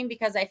evening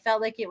because I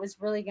felt like it was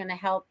really going to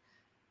help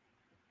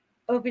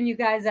open you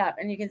guys up.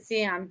 And you can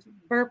see I'm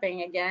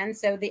burping again.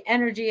 So the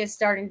energy is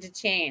starting to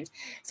change.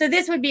 So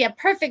this would be a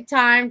perfect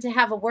time to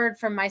have a word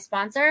from my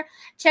sponsor.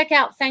 Check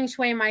out Feng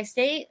Shui My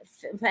Space.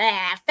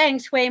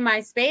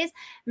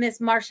 Miss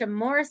Marsha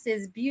Morse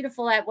is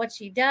beautiful at what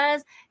she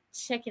does.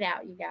 Check it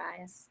out, you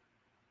guys.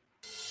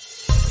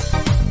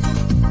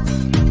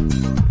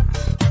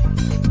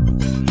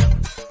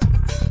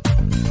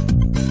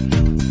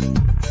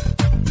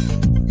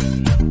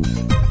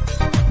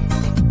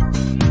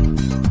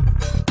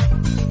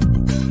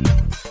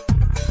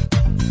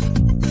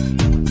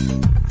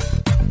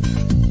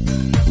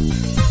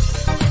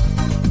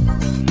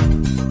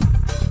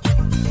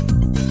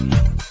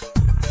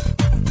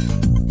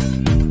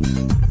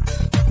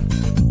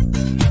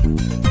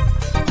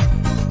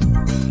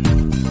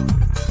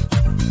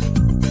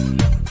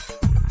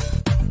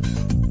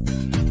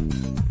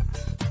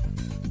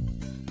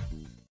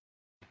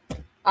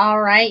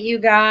 All right, you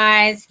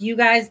guys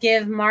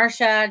give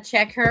Marsha,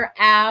 check her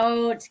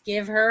out,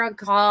 give her a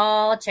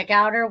call, check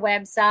out her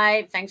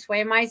website,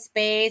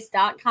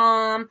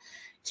 fengshuimyspace.com.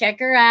 Check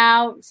her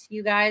out.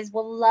 You guys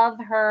will love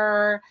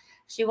her.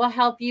 She will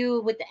help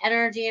you with the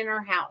energy in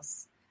her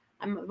house.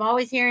 I'm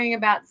always hearing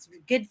about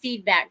good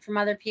feedback from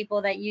other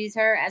people that use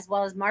her, as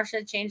well as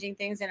Marsha changing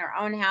things in her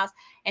own house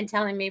and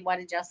telling me what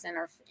adjusts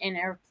in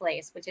her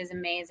place, which is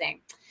amazing.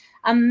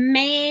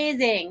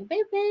 Amazing.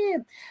 Boop,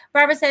 boop.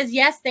 Barbara says,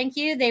 yes, thank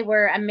you. They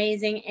were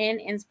amazing and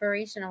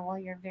inspirational. Well,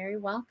 you're very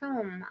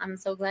welcome. I'm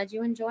so glad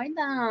you enjoyed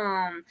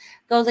them.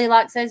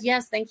 Goldilocks says,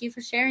 yes, thank you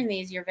for sharing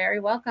these. You're very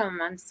welcome.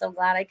 I'm so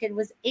glad I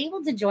was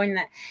able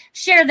to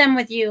share them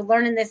with you,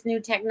 learning this new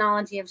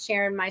technology of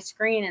sharing my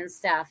screen and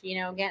stuff,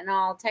 getting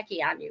all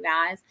techie on you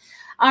guys.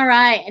 All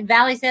right. And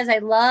Valley says, I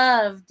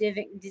love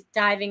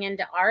diving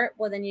into art.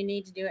 Well, then you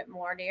need to do it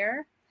more,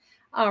 dear.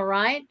 All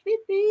right.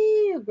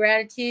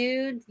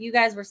 Gratitude. You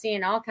guys were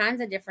seeing all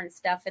kinds of different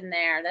stuff in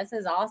there. This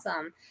is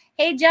awesome.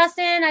 Hey,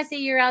 Justin, I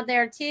see you're out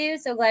there too.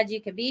 So glad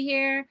you could be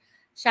here.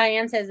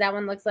 Cheyenne says that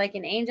one looks like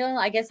an angel.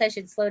 I guess I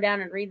should slow down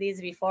and read these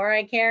before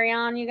I carry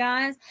on, you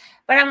guys.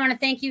 But I want to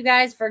thank you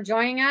guys for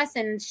joining us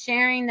and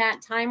sharing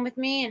that time with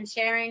me and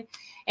sharing.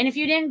 And if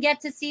you didn't get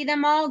to see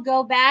them all,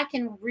 go back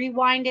and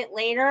rewind it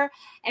later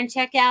and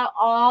check out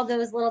all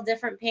those little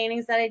different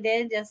paintings that I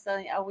did just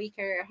a week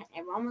or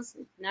almost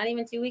not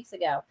even 2 weeks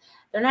ago.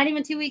 They're not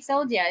even 2 weeks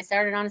old yet. I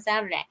started on a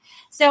Saturday.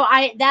 So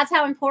that's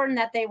how important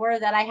that they were,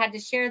 that I had to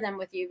share them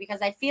with you,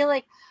 because I feel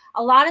like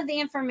a lot of the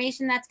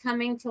information that's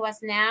coming to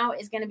us now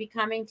is going to be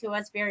coming to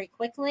us very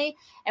quickly,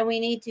 and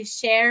we need to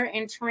share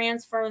and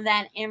transfer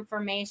that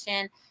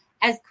information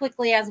as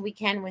quickly as we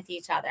can with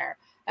each other.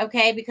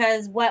 Okay,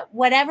 because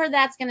whatever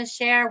that's going to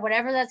share,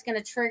 whatever that's going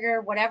to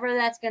trigger, whatever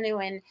that's going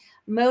to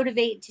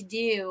motivate to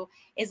do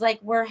is like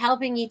we're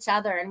helping each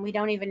other and we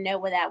don't even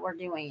know that we're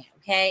doing it.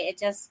 Okay, it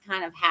just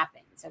kind of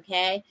happens.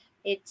 Okay,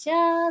 it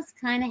just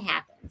kind of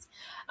happens.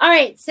 All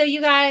right, so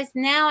you guys,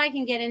 now I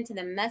can get into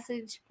the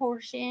message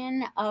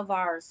portion of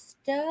our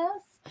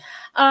stuff.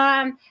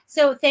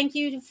 So thank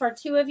you for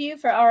 2 of you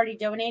for already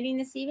donating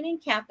this evening,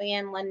 Kathy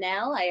and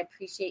Linnell. I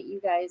appreciate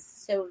you guys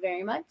so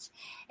very much.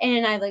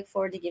 And I look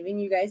forward to giving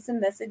you guys some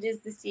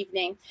messages this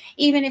evening.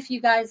 Even if you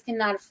guys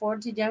cannot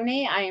afford to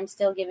donate, I am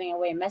still giving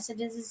away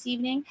messages this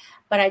evening.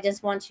 But I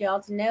just want you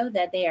all to know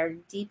that they are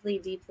deeply,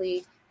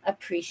 deeply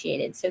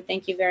appreciated. So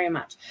thank you very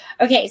much.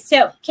 Okay,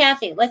 so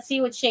Kathy, let's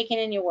see what's shaking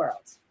in your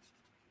world.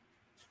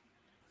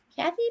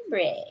 Kathy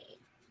Bray.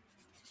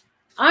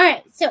 All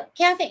right, so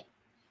Kathy,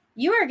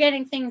 you are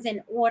getting things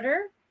in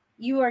order.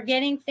 You are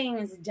getting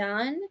things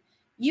done.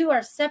 You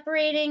are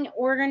separating,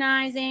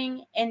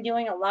 organizing, and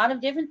doing a lot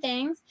of different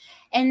things.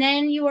 And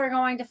then you are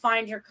going to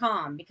find your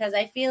calm, because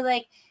I feel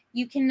like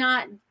you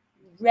cannot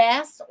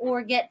rest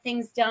or get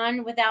things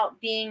done without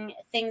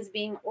things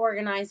being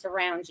organized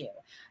around you.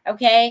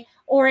 Okay.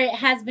 Or it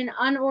has been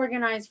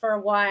unorganized for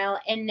a while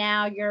and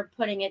now you're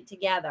putting it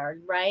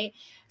together. Right.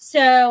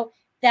 So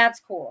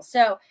that's cool.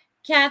 So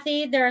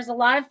Kathy, there's a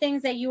lot of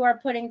things that you are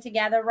putting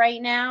together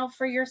right now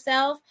for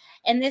yourself.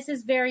 And this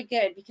is very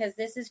good because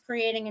this is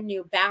creating a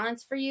new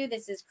balance for you.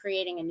 This is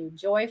creating a new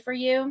joy for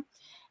you.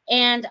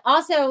 And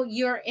also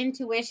your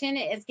intuition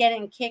is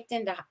getting kicked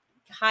into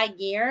high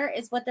gear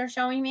is what they're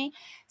showing me.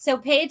 So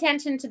pay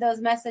attention to those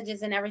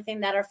messages and everything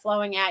that are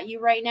flowing at you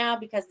right now,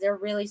 because they're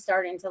really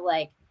starting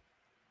to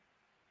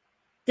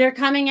they're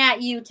coming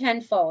at you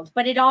tenfold,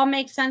 but it all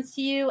makes sense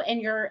to you.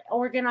 And you're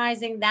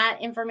organizing that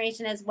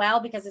information as well,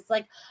 because it's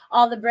like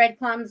all the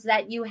breadcrumbs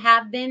that you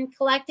have been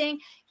collecting,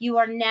 you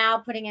are now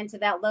putting into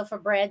that loaf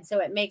of bread. So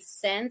it makes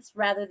sense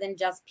rather than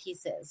just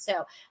pieces.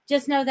 So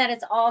just know that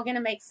it's all going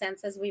to make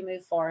sense as we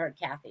move forward,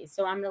 Kathy.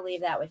 So I'm going to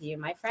leave that with you,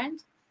 my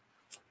friend.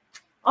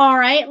 All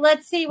right,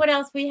 let's see what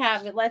else we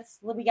have.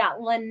 We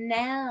got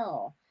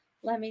Linnell.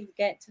 Let me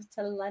get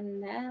to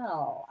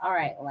Linnell. All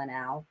right,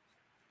 Linnell.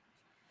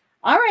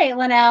 All right,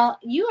 Linnell,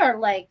 you are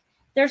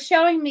they're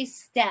showing me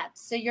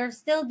steps. So you're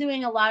still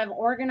doing a lot of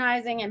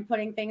organizing and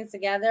putting things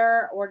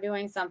together or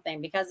doing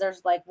something, because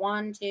there's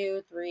 1,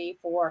 2, 3,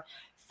 4,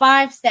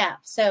 5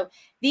 steps. So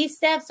these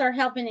steps are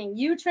helping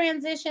you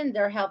transition.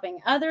 They're helping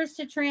others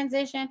to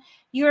transition.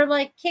 You're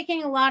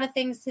kicking a lot of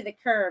things to the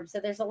curb. So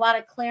there's a lot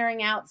of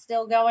clearing out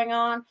still going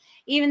on,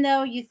 even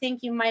though you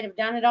think you might have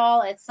done it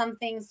all. Some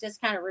things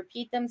just kind of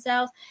repeat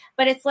themselves,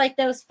 but it's like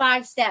those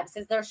 5 steps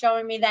as they're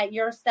showing me that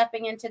you're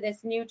stepping into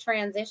this new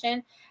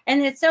transition.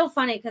 And it's so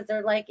funny because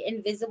they're like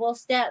invisible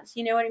steps.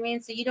 You know what I mean?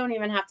 So you don't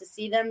even have to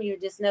see them. You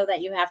just know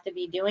that you have to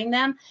be doing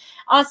them.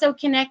 Also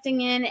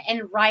connecting in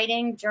and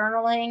writing,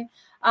 journaling.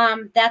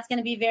 That's going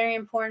to be very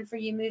important for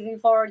you moving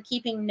forward,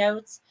 keeping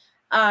notes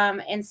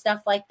and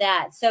stuff like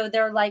that. So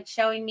they're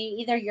showing me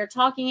either you're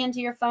talking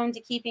into your phone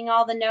to keeping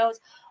all the notes,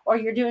 or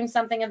you're doing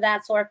something of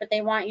that sort, but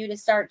they want you to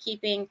start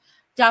keeping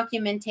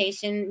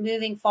documentation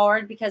moving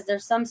forward, because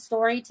there's some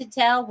story to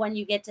tell when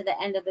you get to the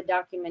end of the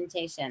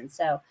documentation.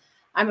 So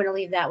I'm going to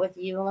leave that with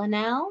you,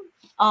 Linnell.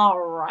 All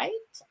right.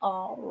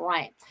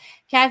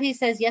 Kathy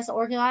says, yes,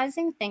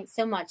 organizing. Thanks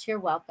so much. You're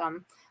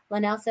welcome.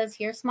 Linnell says,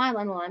 here,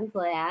 smiling. Well, I'm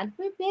glad.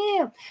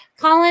 Woo-hoo.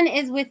 Colin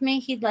is with me.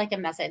 He'd like a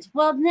message.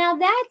 Well, now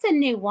that's a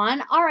new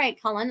one. All right,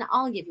 Colin,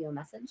 I'll give you a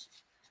message.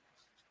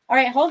 All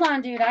right, hold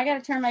on, dude. I got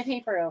to turn my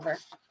paper over.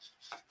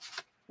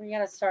 We got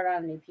to start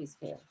on a new piece of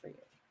paper for you.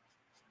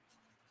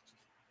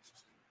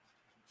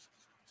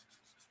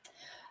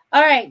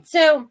 All right,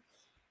 so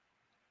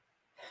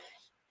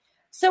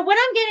what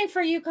I'm getting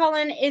for you,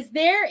 Colin, is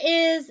there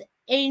is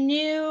a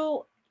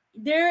new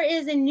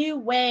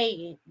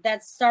way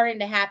that's starting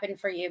to happen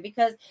for you,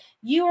 because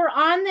you were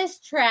on this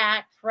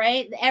track,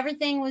 right?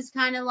 Everything was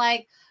kind of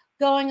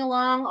going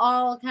along,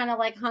 all kind of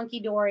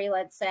hunky-dory,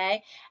 let's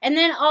say. And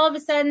then all of a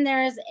sudden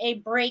there's a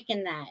break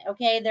in that.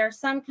 Okay. There's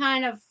some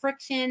kind of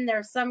friction.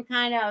 There's some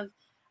kind of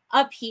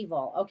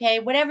upheaval. Okay.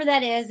 Whatever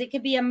that is, it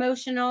could be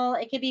emotional.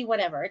 It could be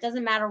whatever. It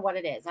doesn't matter what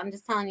it is. I'm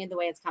just telling you the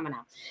way it's coming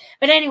out.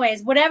 But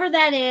anyways, whatever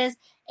that is,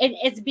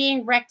 it's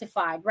being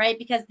rectified, right?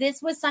 Because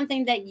this was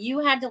something that you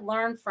had to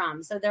learn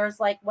from. So there's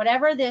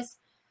whatever this,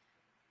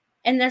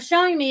 and they're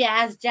showing me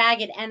as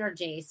jagged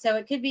energy. So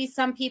it could be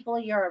some people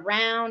you're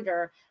around,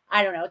 or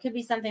I don't know. It could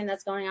be something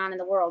that's going on in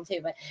the world too.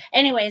 But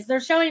anyways,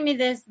 they're showing me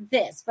this,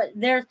 but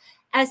there's,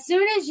 as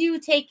soon as you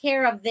take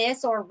care of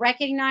this or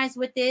recognize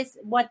what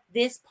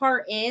this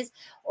part is,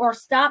 or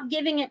stop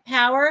giving it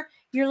power,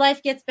 your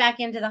life gets back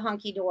into the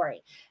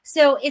hunky-dory.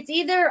 So it's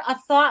either a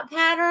thought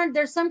pattern.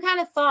 There's some kind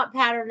of thought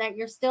pattern that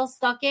you're still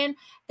stuck in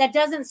that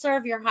doesn't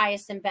serve your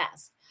highest and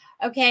best.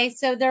 Okay.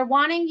 So they're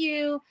wanting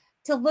you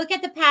to look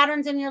at the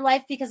patterns in your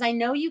life, because I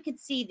know you could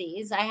see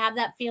these. I have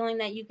that feeling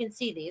that you can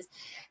see these.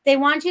 They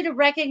want you to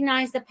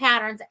recognize the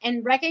patterns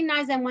and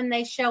recognize them when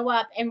they show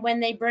up and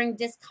when they bring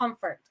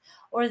discomfort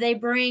or they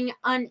bring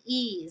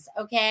unease,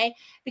 okay?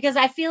 Because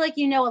I feel like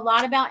you know a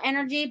lot about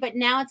energy, but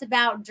now it's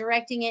about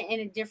directing it in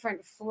a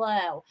different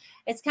flow.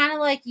 It's kind of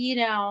like,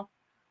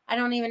 I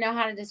don't even know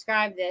how to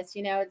describe this.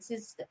 It's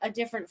just a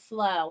different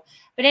flow.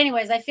 But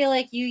anyways, I feel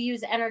like you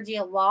use energy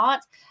a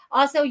lot.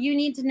 Also, you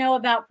need to know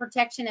about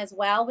protection as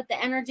well with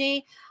the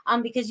energy,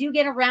 because you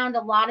get around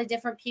a lot of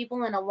different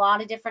people and a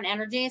lot of different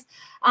energies.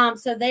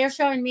 So they're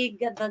showing me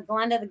the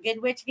Glenda the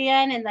Good Witch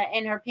again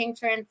in her pink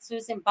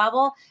translucent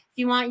bubble. If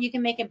you want, you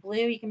can make it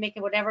blue. You can make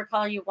it whatever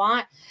color you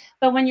want.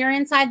 But when you're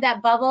inside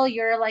that bubble,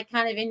 you're like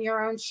kind of in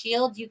your own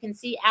shield. You can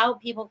see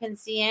out, people can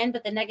see in,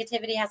 but the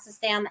negativity has to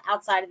stay on the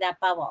outside of that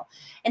bubble.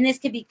 And this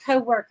could be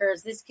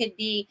coworkers. This could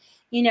be,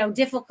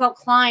 difficult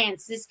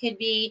clients. It could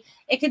be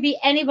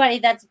anybody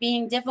that's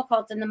being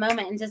difficult in the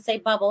moment, and just say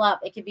bubble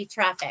up. It could be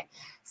traffic.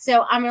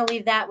 So I'm going to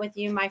leave that with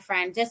you, my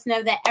friend. Just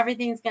know that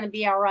everything's going to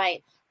be all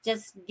right.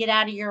 Just get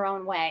out of your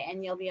own way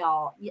and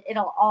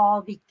it'll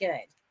all be good.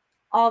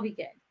 All be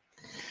good.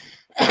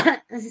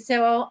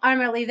 So I'm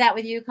going to leave that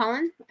with you,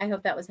 Colin. I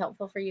hope that was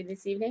helpful for you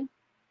this evening.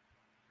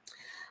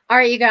 All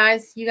right, you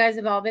guys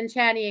have all been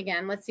chatty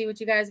again. Let's see what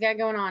you guys got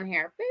going on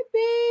here. Beep,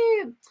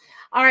 beep.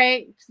 All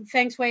right.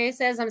 Feng Shui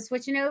says, I'm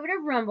switching over to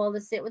Rumble to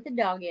sit with the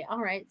doggy.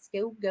 All right. Let's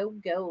go, go,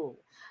 go.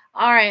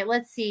 All right.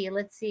 Let's see. All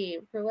right.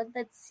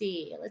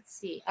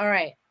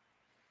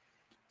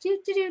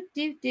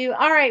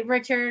 All right,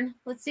 Richard.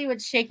 Let's see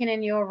what's shaking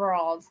in your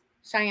world.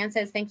 Cheyenne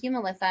says, thank you,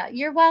 Melissa.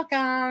 You're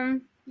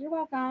welcome.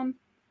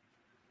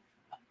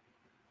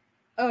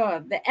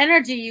 Oh, the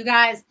energy, you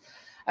guys.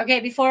 Okay,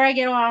 before I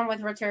get on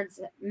with Richard's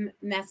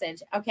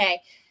message.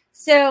 Okay.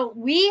 So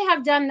we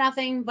have done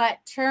nothing but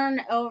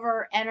turn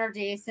over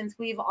energy since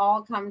we've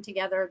all come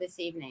together this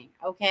evening.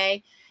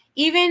 Okay.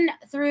 Even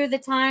through the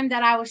time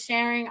that I was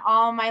sharing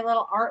all my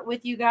little art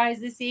with you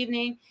guys this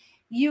evening,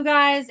 you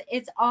guys,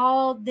 it's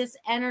all this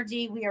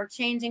energy. We are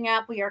changing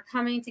up. We are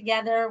coming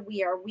together.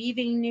 We are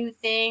weaving new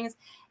things,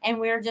 and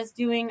we're just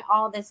doing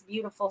all this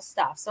beautiful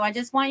stuff. So I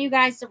just want you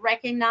guys to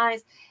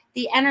recognize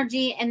the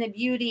energy and the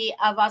beauty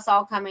of us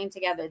all coming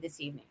together this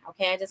evening.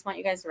 Okay. I just want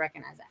you guys to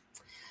recognize that.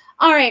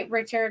 All right,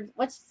 Richard,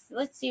 let's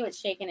see what's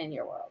shaking in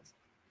your world.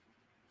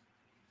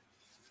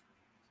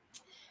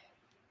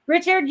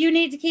 Richard, you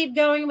need to keep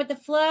going with the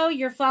flow.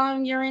 You're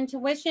following your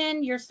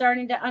intuition. You're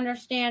starting to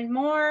understand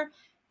more.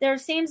 There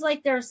seems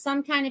like there's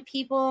some kind of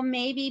people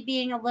maybe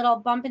being a little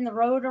bump in the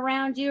road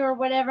around you or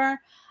whatever.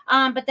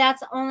 But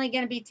that's only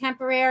going to be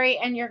temporary,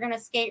 and you're going to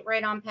skate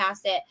right on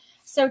past it.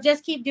 So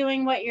just keep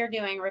doing what you're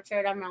doing,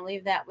 Richard. I'm going to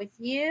leave that with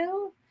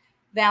you.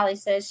 Valley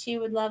says she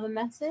would love a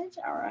message.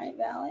 All right,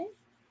 Valley.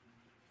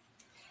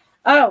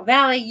 Oh,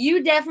 Valley,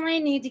 you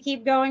definitely need to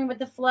keep going with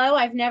the flow.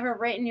 I've never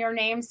written your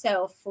name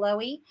so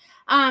flowy.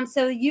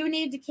 So you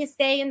need to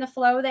stay in the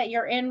flow that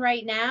you're in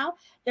right now.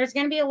 There's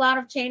going to be a lot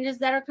of changes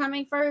that are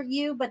coming for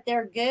you, but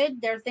they're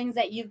good. They're things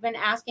that you've been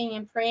asking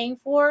and praying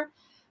for.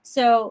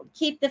 So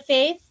keep the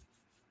faith.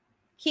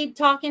 Keep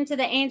talking to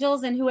the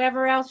angels and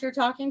whoever else you're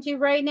talking to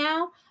right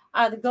now.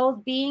 The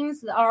gold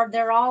beings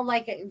they're all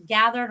like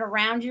gathered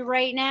around you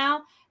right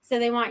now. So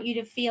they want you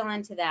to feel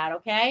into that.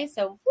 Okay.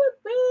 So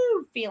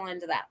feel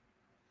into that.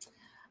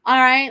 All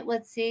right,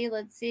 let's see.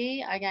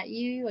 I got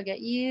you,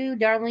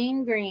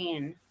 Darlene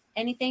Green.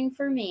 Anything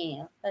for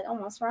me? That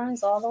almost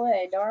runs all the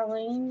way.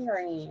 Darlene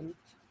Green.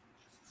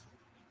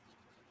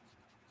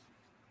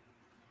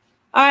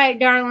 All right,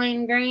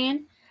 Darlene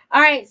Green.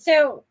 All right,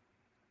 so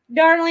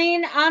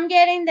Darlene, I'm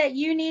getting that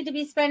you need to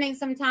be spending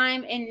some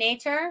time in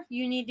nature.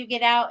 You need to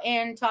get out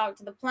and talk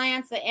to the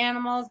plants, the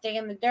animals, dig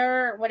in the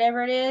dirt,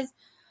 whatever it is.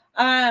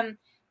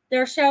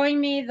 They're showing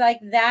me like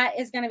that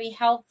is going to be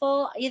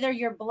helpful. Either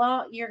you're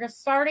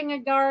starting a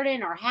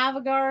garden or have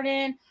a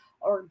garden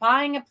or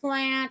buying a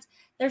plant.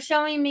 They're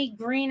showing me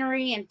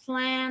greenery and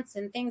plants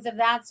and things of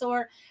that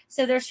sort.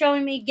 So they're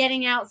showing me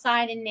getting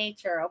outside in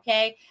nature.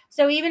 Okay.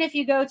 So even if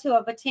you go to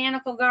a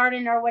botanical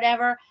garden or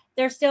whatever,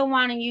 they're still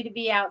wanting you to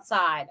be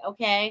outside.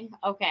 Okay.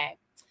 Okay.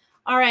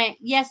 All right.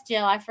 Yes,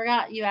 Jill, I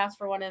forgot you asked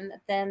for one and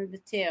then the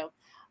two.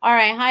 All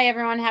right. Hi,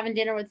 everyone. Having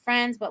dinner with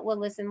friends, but we'll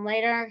listen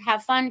later.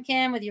 Have fun,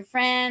 Kim, with your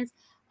friends.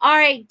 All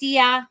right,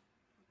 Dia.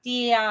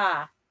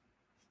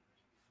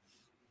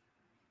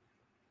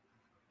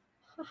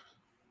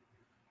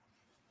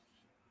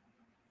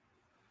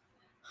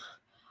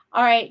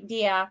 All right,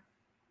 Dia.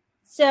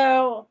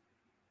 So,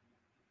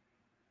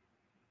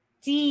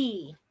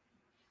 D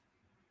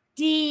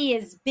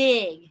is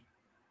big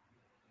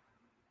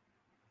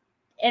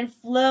and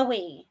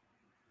flowy.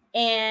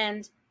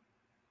 And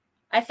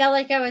I felt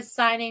like I was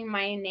signing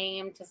my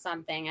name to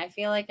something. I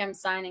feel like I'm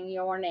signing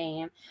your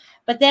name.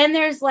 But then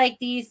there's like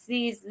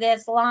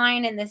this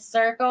line in this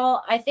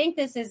circle. I think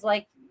this is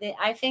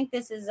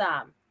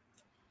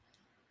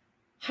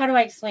how do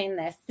I explain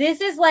this?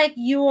 This is like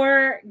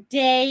your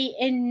day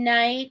and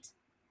night,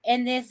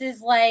 and this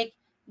is like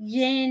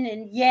yin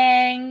and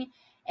yang,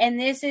 And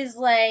this is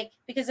like,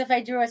 because if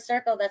I drew a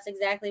circle, that's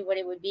exactly what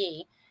it would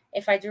be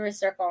if I drew a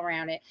circle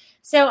around it.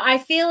 So I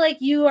feel like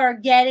you are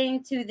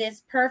getting to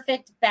this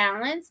perfect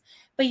balance,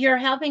 but you're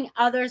helping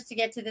others to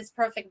get to this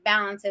perfect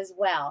balance as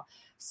well.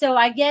 So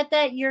I get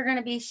that you're going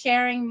to be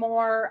sharing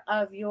more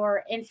of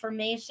your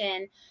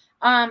information.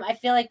 I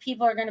feel like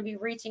people are going to be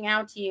reaching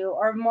out to you,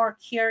 or more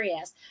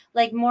curious,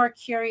 like more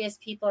curious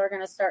people are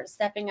going to start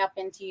stepping up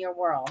into your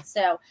world.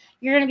 So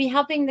you're going to be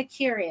helping the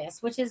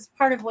curious, which is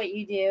part of what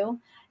you do.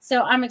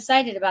 So I'm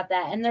excited about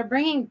that. And they're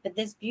bringing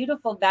this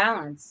beautiful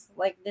balance,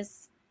 like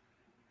this.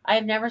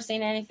 I've never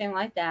seen anything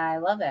like that. I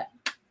love it.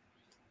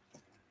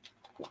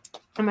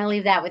 I'm going to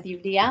leave that with you,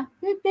 Dia.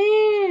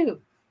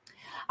 Woo-hoo.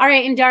 All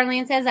right. And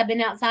Darlene says, I've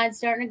been outside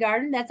starting a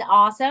garden. That's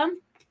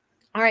awesome.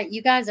 All right.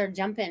 You guys are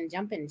jumping.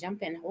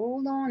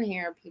 Hold on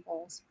here,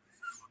 peoples.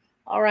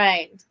 All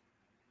right.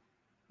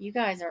 You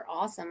guys are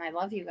awesome. I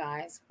love you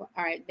guys. All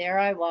right. There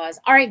I was.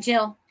 All right,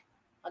 Jill.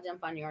 I'll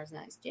jump on yours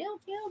next. Jill.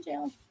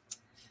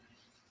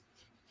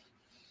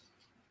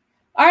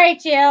 All right,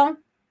 Jill.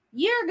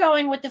 You're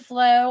going with the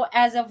flow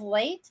as of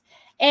late,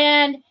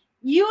 and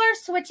you are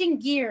switching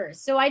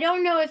gears. So I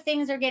don't know if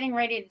things are getting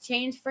ready to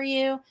change for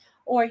you,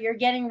 or you're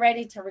getting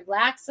ready to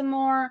relax some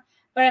more,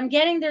 but I'm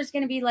getting there's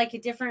going to be like a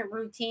different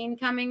routine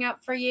coming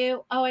up for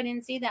you. Oh, I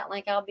didn't see that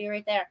link. I'll be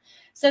right there.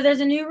 So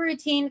there's a new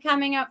routine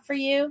coming up for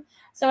you.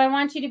 So I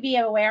want you to be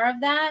aware of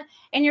that.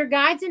 And your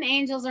guides and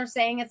angels are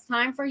saying it's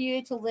time for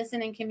you to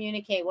listen and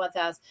communicate with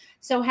us.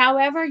 So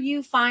however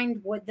you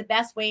find what the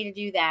best way to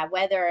do that,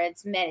 whether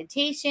it's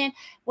meditation,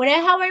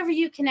 however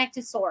you connect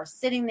to source,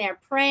 sitting there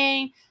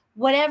praying,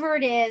 whatever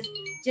it is,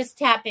 just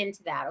tap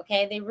into that.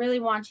 Okay. They really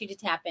want you to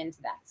tap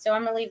into that. So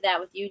I'm going to leave that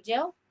with you,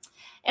 Jill.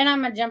 And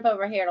I'm going to jump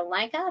over here to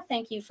Lenka.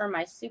 Thank you for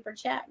my super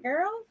chat,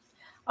 girl.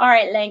 All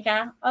right,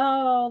 Lenka.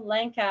 Oh,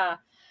 Lenka.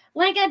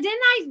 Lenka, didn't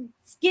I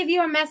give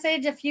you a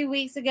message a few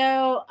weeks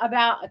ago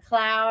about a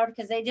cloud?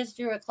 Because they just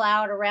drew a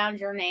cloud around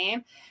your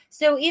name.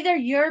 So either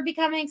you're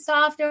becoming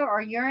softer,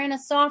 or you're in a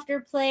softer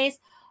place,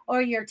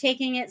 or you're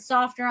taking it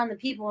softer on the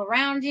people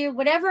around you.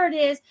 Whatever it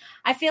is,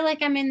 I feel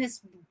like I'm in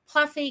this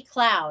puffy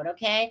cloud,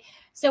 okay?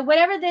 So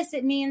whatever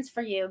it means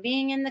for you,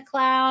 being in the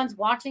clouds,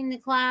 watching the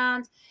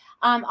clouds.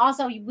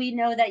 Also, we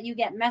know that you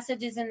get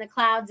messages in the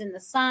clouds in the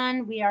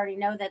sun. We already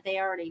know that they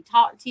already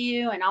talk to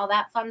you and all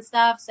that fun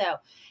stuff. So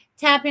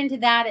tap into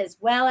that as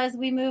well as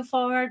we move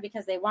forward,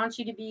 because they want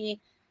you to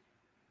be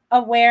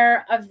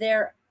aware of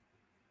their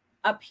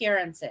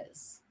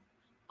appearances.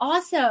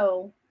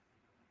 Also,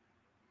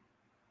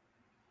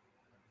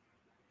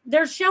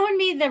 they're showing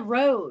me the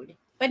road,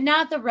 but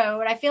not the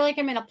road. I feel like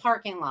I'm in a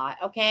parking lot,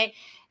 okay?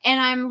 And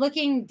I'm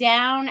looking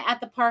down at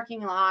the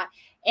parking lot,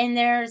 and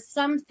there's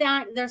some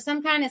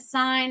kind of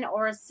sign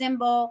or a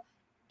symbol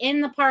in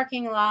the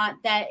parking lot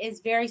that is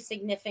very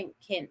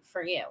significant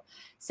for you.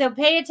 So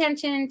pay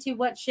attention to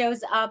what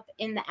shows up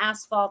in the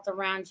asphalt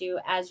around you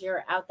as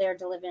you're out there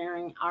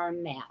delivering our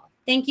mail.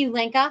 Thank you,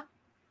 Lenka.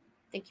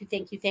 Thank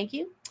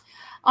you.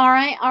 All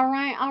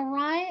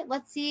right.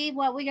 Let's see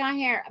what we got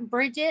here.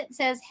 Bridget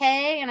says,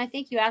 hey, and I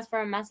think you asked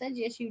for a message.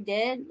 Yes, you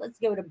did. Let's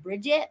go to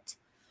Bridget.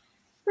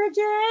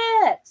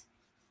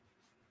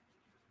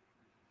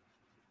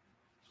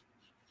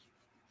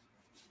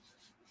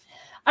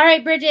 All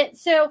right, Bridget.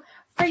 So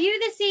for you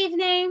this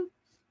evening,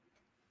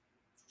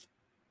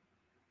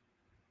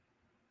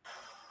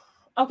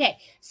 okay,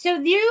 so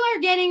you are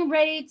getting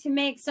ready to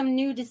make some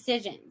new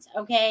decisions,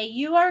 okay?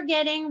 You are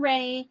getting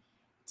ready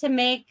to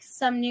make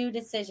some new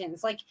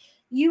decisions. Like,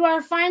 you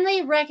are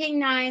finally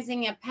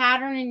recognizing a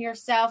pattern in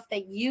yourself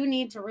that you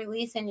need to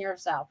release in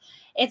yourself.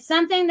 It's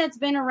something that's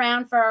been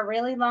around for a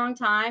really long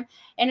time,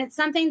 and it's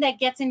something that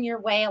gets in your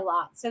way a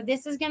lot. So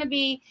this is going to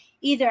be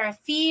either a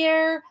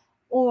fear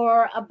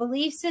or a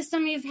belief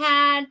system you've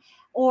had,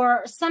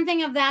 or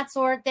something of that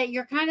sort that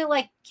you're kind of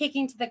like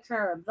kicking to the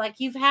curb. Like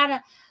you've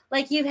had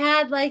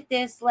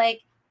this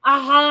like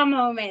aha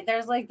moment.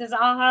 There's like this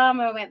aha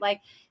moment,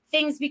 like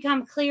things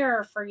become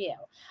clearer for you.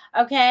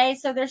 Okay.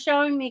 So they're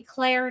showing me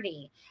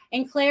clarity,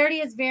 and clarity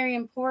is very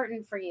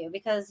important for you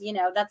because,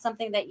 that's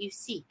something that you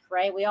seek,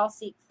 right? We all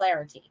seek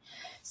clarity.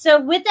 So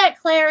with that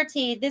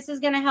clarity, this is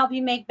going to help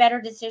you make better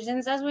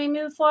decisions as we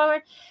move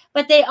forward.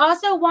 But they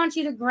also want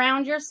you to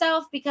ground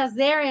yourself, because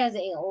there is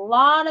a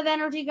lot of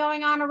energy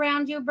going on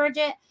around you,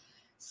 Bridget.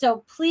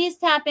 So please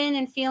tap in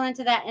and feel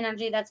into that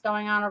energy that's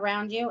going on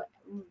around you.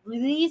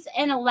 Release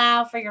and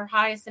allow for your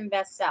highest and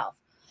best self.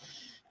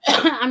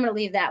 I'm going to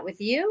leave that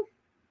with you.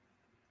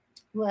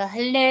 Well,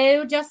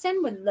 hello,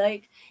 Justin.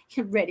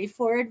 Ready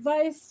for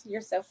advice?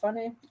 You're so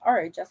funny. All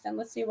right, Justin,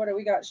 let's see what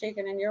we got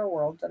shaking in your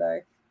world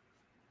today.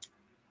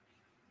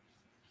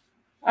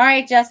 All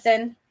right,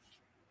 Justin.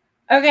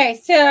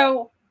 Okay,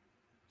 so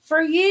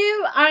for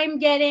you, I'm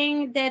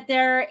getting that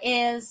there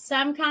is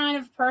some kind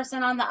of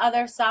person on the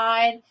other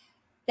side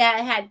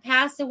that had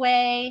passed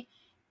away,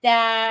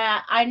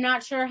 that I'm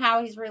not sure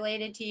how he's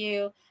related to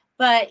you,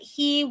 but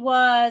he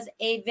was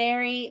a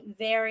very,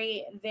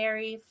 very,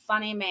 very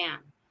funny man.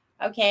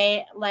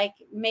 Okay. Like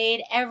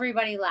made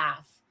everybody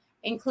laugh,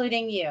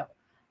 including you.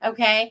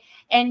 Okay.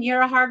 And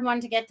you're a hard one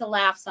to get to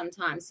laugh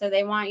sometimes. So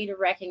they want you to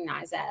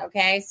recognize that.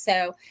 Okay.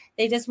 So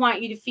they just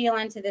want you to feel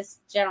into this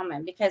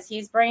gentleman because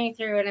he's bringing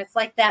through, and it's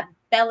like that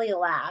belly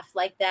laugh,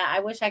 like that. I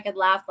wish I could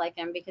laugh like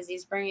him because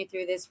he's bringing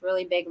through this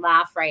really big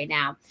laugh right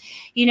now.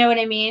 You know what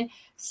I mean?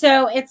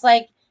 So it's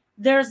like,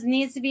 there's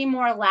needs to be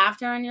more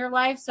laughter in your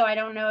life. So I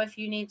don't know if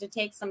you need to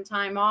take some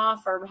time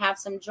off or have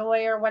some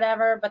joy or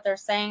whatever, but they're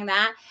saying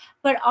that.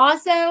 But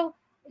also,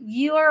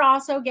 you are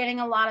also getting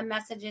a lot of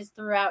messages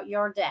throughout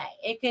your day.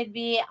 It could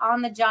be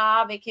on the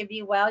job, it could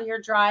be while you're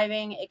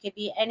driving, it could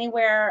be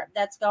anywhere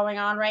that's going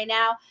on right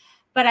now.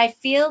 But I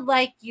feel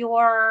like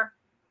your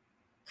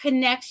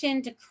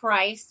connection to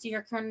Christ,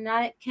 your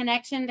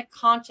connection to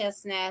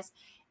consciousness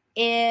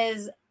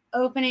is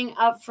opening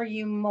up for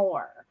you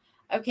more.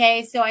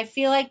 Okay, so I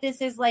feel like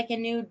this is like a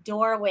new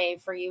doorway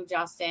for you,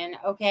 Justin.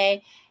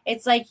 Okay,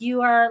 it's like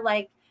you are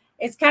like,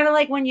 it's kind of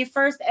like when you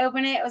first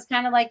open it, it was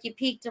kind of like you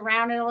peeked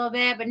around it a little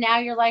bit, but now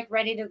you're like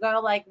ready to go,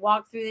 like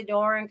walk through the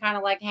door and kind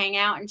of like hang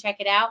out and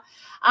check it out.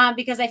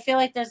 Because I feel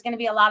like there's going to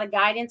be a lot of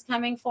guidance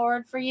coming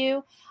forward for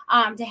you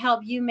to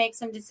help you make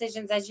some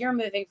decisions as you're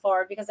moving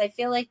forward, because I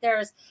feel like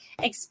there's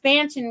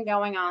expansion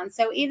going on.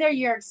 So either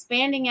you're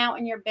expanding out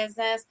in your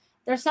business,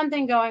 there's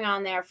something going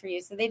on there for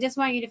you. So they just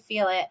want you to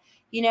feel it,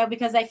 you know,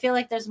 because I feel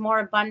like there's more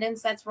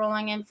abundance that's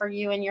rolling in for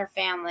you and your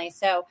family.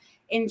 So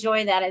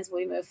enjoy that as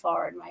we move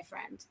forward, my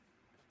friend.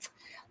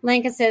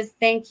 Linka says,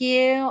 thank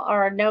you.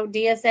 Or no,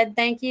 Dia said,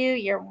 thank you.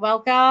 You're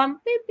welcome.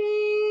 Beep,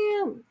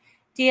 beep.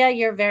 Dia,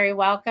 you're very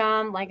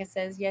welcome. Linka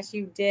says, yes,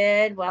 you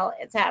did. Well,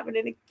 it's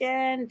happening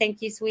again.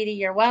 Thank you, sweetie.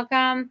 You're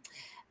welcome.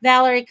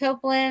 Valerie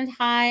Copeland,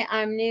 hi,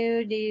 I'm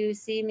new. Do you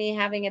see me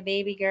having a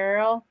baby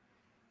girl?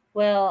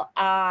 Well,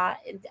 are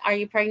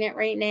you pregnant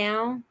right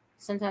now?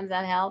 Sometimes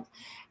that helps.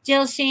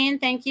 Jill Sheen,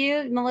 thank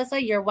you.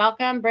 Melissa, you're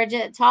welcome.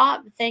 Bridget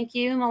Top, thank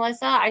you,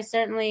 Melissa. I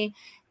certainly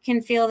can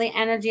feel the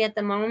energy at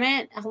the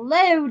moment.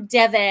 Hello,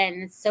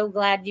 Devin. So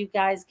glad you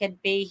guys could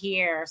be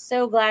here.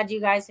 So glad you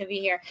guys could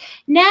be here.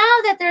 Now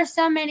that there's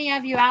so many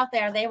of you out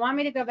there, they want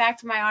me to go back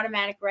to my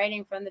automatic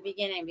writing from the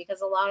beginning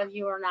because a lot of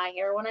you are not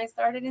here when I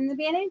started in the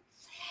beginning.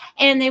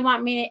 And they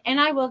want me to, and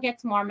I will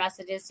get some more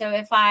messages. So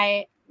if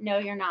I know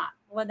you're not,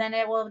 well, then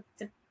it will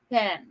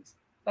depend.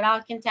 But I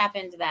can tap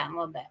into that in a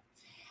little bit.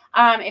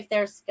 If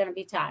there's going to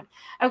be time.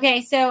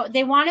 Okay, so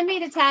they wanted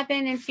me to tap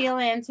in and feel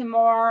into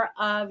more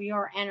of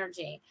your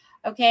energy,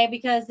 okay,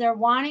 because they're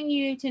wanting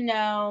you to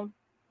know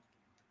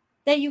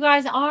that you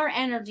guys are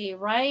energy,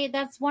 right?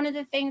 That's one of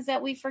the things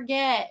that we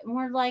forget.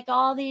 We're like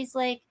all these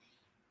like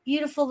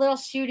beautiful little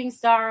shooting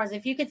stars.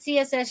 If you could see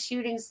us as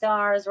shooting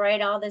stars,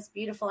 right? All this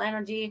beautiful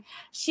energy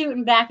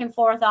shooting back and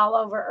forth all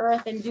over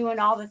Earth and doing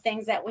all the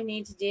things that we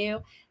need to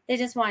do. They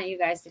just want you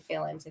guys to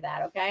feel into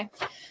that, okay?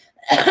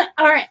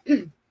 All right.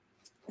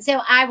 So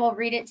I will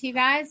read it to you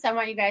guys. I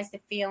want you guys to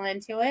feel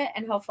into it,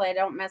 and hopefully I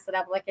don't mess it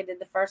up like I did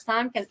the first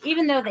time, because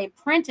even though they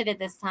printed it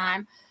this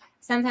time,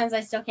 sometimes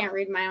I still can't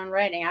read my own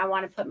writing. I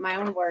want to put my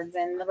own words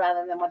in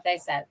rather than what they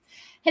said.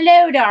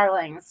 Hello,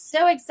 darlings.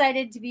 So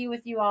excited to be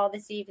with you all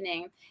this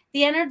evening.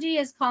 The energy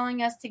is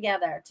calling us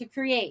together to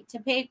create, to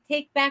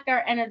take back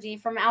our energy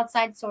from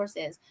outside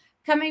sources,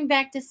 coming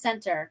back to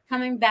center,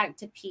 coming back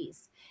to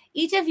peace.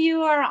 Each of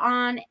you are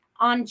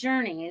on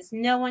journeys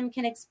no one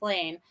can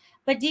explain.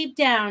 But deep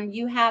down,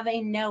 you have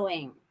a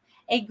knowing,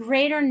 a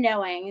greater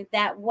knowing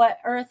that what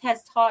Earth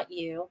has taught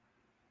you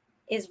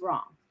is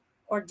wrong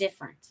or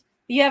different.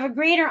 You have a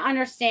greater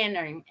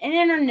understanding, an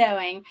inner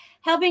knowing,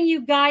 helping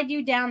you guide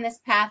you down this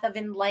path of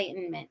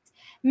enlightenment.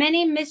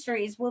 Many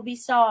mysteries will be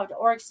solved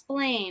or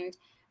explained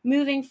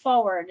moving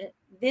forward.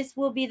 This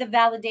will be the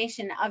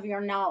validation of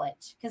your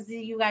knowledge, because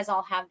you guys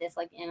all have this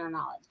like inner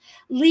knowledge.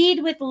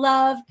 Lead with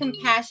love,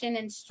 compassion,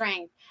 and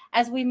strength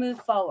as we move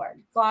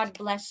forward. God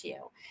bless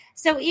you.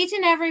 So each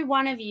and every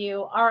one of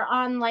you are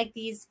on like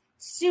these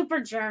super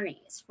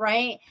journeys,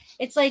 right?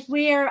 It's like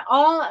we are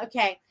all,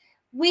 okay,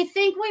 we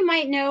think we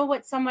might know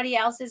what somebody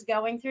else is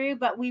going through,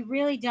 but we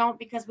really don't,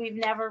 because we've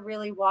never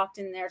really walked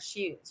in their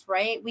shoes,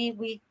 right?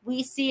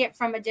 We see it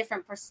from a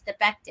different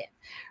perspective,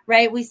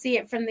 right? We see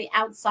it from the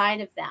outside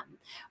of them.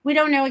 We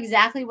don't know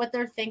exactly what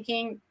they're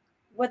thinking,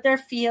 what they're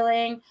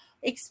feeling,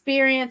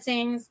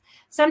 experiencing.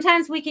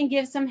 Sometimes we can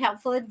give some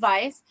helpful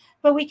advice,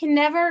 but we can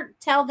never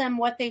tell them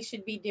what they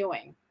should be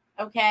doing.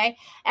 Okay.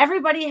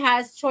 Everybody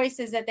has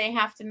choices that they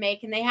have to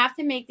make, and they have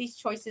to make these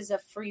choices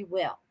of free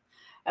will.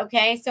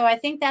 Okay. So I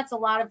think that's a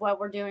lot of what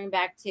we're doing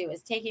back too,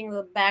 is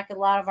taking back a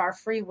lot of our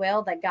free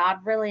will that God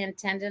really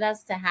intended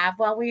us to have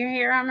while we are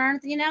here on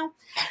earth, you know?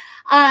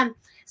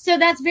 So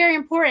that's very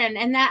important.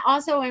 And that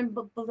also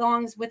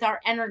belongs with our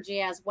energy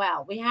as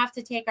well. We have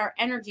to take our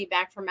energy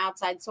back from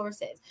outside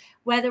sources,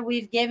 whether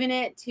we've given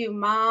it to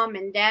mom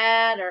and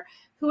dad or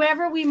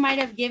whoever we might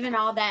have given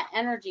all that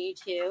energy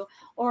to,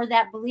 or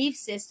that belief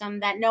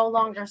system that no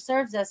longer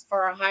serves us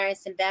for our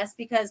highest and best,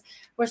 because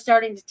we're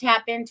starting to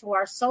tap into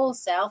our soul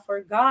self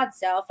or God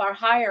self, our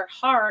higher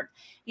heart.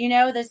 You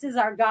know, this is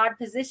our God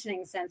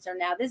positioning sensor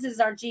now. This is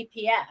our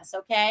GPS,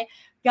 okay?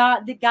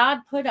 God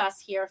put us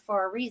here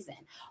for a reason.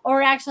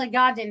 Or actually,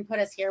 God didn't put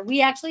us here.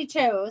 We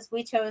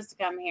chose to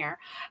come here.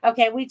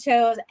 Okay, we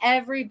chose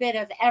every bit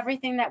of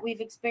everything that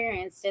we've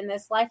experienced in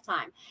this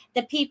lifetime.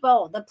 The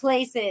people, the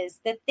places,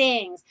 the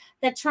things,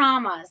 the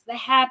traumas, the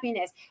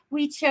happiness.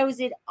 We chose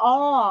it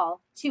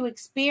all to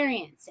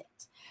experience it.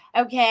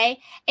 Okay,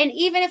 and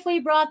even if we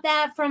brought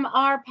that from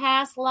our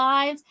past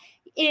lives,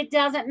 it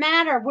doesn't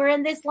matter. We're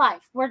in this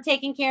life. We're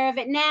taking care of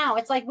it now.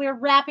 It's like we're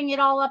wrapping it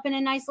all up in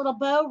a nice little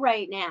bow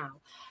right now.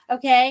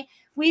 Okay.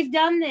 We've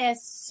done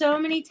this so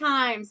many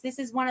times. This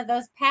is one of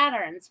those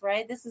patterns,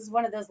 right? This is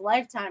one of those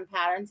lifetime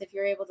patterns, if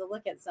you're able to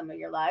look at some of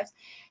your lives,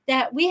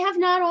 that we have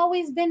not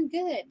always been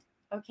good.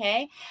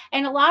 Okay.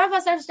 And a lot of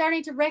us are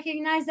starting to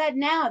recognize that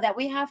now, that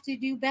we have to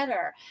do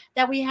better,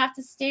 that we have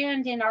to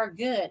stand in our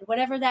good,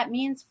 whatever that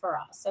means for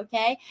us.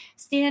 Okay.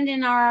 Stand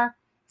in our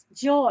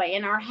joy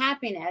and our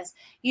happiness,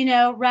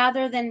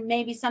 rather than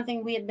maybe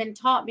something we had been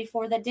taught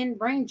before that didn't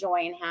bring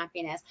joy and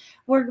happiness.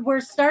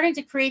 We're starting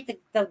to create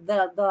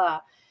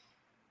the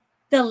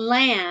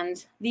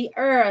land, the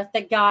earth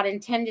that God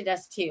intended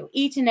us to,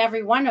 each and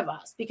every one of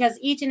us, because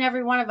each and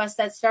every one of us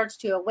that starts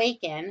to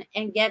awaken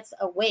and gets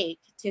awake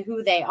to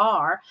who they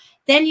are,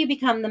 then you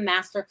become the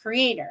master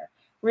creator.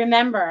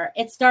 Remember,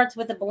 it starts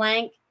with a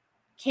blank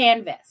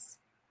canvas.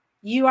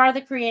 You are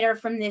the creator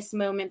from this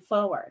moment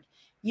forward.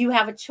 You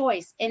have a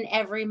choice in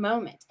every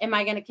moment. Am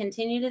I going to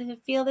continue to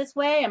feel this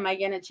way? Am I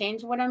going to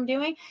change what I'm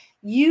doing?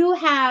 You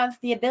have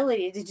the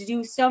ability to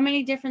do so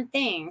many different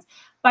things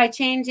by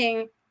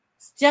changing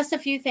just a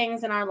few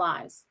things in our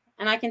lives.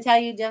 And I can tell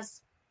you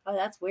oh,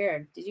 that's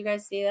weird. Did you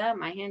guys see that?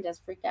 My hand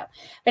just freaked out.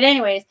 But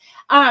anyways,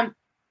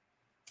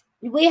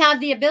 we have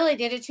the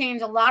ability to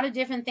change a lot of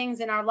different things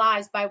in our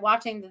lives by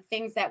watching the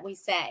things that we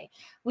say.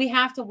 We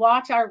have to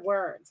watch our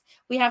words.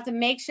 We have to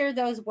make sure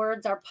those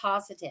words are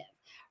positive.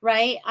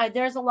 Right?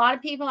 There's a lot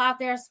of people out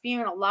there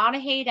spewing a lot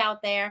of hate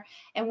out there,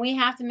 and we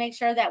have to make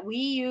sure that we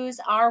use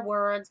our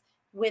words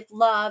with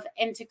love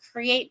and to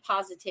create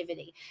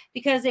positivity.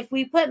 Because if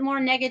we put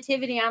more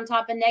negativity on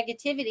top of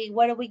negativity,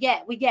 what do we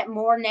get? We get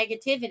more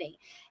negativity.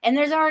 And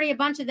there's already a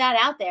bunch of that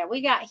out there.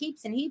 We got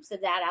heaps and heaps of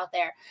that out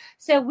there.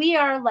 So we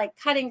are like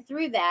cutting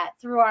through that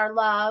through our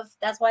love.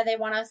 That's why they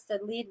want us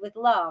to lead with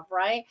love,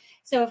 right?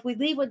 So if we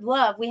lead with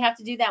love, we have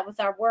to do that with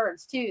our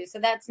words too. So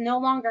that's no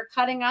longer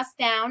cutting us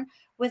down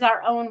with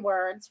our own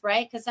words,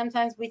 right? Because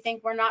sometimes we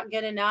think we're not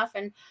good enough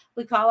and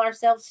we call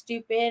ourselves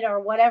stupid or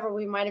whatever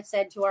we might have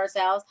said to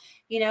ourselves.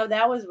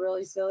 That was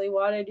really silly.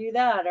 Why did I do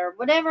that? Or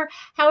whatever,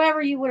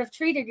 however you would have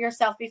treated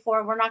yourself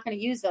before, we're not going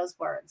to use those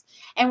words.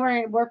 And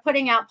we're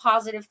putting out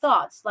positive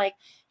thoughts. Like,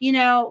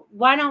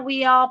 why don't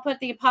we all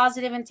put the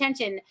positive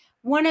intention?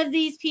 One of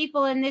these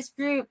people in this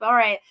group, all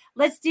right,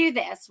 let's do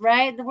this,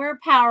 right? We're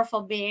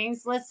powerful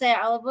beings. Let's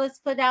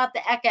put out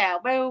the echo.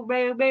 Boom,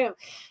 boom, boom.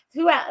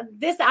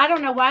 I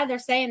don't know why they're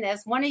saying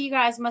this. One of you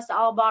guys must have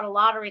all bought a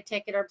lottery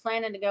ticket or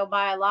planning to go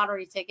buy a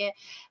lottery ticket.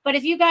 But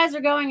if you guys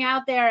are going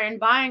out there and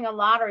buying a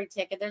lottery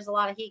ticket, there's a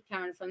lot of heat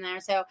coming from there.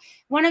 So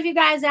one of you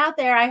guys out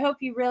there, I hope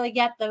you really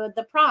get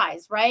the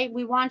prize, right?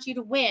 We want you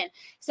to win.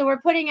 So we're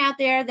putting out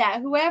there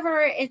that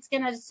whoever it's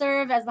going to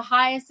serve as the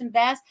highest and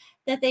best,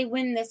 that they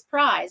win this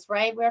prize,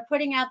 right? We're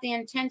putting out the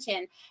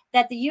intention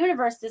that the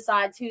universe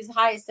decides who's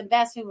highest and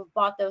best, who have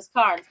bought those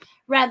cards,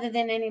 rather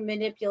than any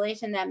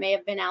manipulation that may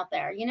have been out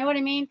there. You know what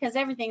I mean? Because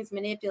everything's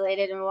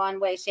manipulated in one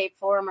way, shape,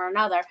 form, or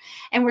another.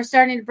 And we're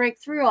starting to break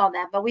through all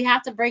that. But we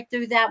have to break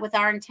through that with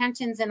our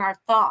intentions and our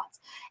thoughts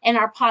and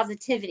our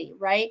positivity,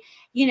 right?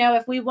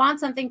 If we want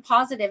something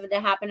positive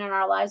to happen in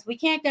our lives, we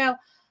can't go,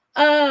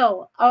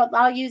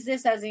 I'll use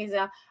this as an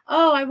example.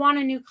 Oh, I want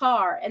a new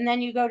car. And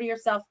then you go to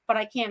yourself, but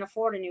I can't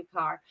afford a new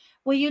car.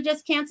 Well, you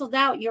just canceled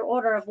out your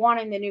order of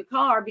wanting the new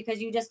car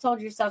because you just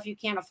told yourself you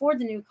can't afford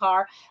the new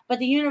car, but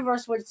the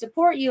universe would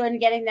support you in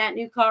getting that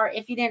new car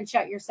if you didn't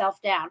shut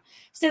yourself down.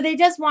 So they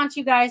just want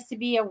you guys to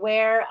be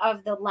aware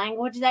of the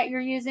language that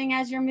you're using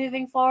as you're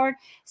moving forward,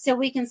 so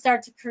we can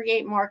start to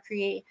create more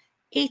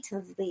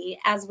creatively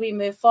as we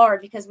move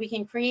forward, because we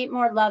can create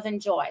more love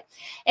and joy.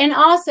 And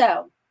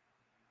also,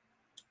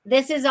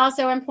 this is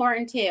also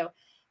important too.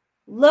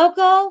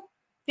 Local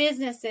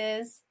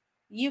businesses,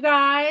 you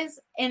guys,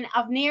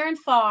 of near and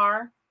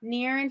far,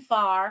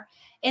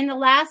 in the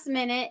last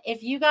minute,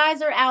 if you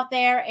guys are out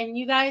there and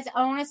you guys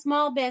own a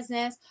small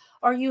business,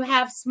 or you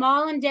have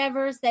small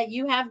endeavors that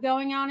you have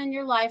going on in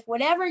your life,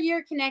 whatever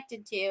you're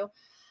connected to,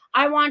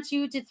 I want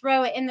you to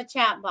throw it in the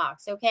chat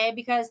box, okay?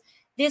 Because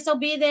this will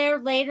be there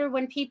later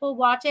when people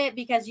watch it,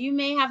 because you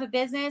may have a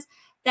business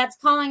that's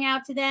calling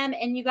out to them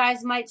and you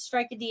guys might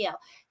strike a deal.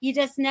 You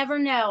just never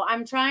know.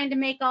 I'm trying to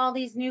make all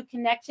these new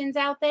connections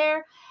out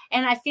there,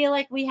 and I feel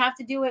like we have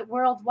to do it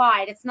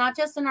worldwide. It's not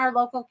just in our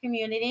local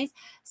communities.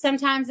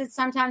 Sometimes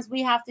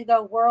we have to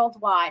go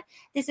worldwide.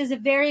 This is a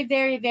very,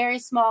 very, very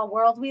small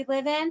world we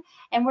live in,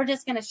 and we're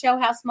just going to show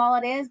how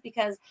small it is,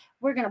 because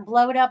we're going to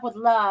blow it up with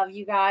love,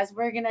 you guys.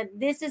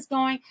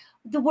 The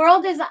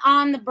world is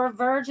on the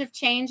verge of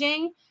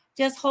changing.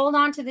 Just hold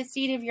on to the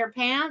seat of your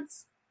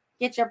pants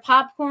Get your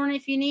popcorn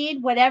if you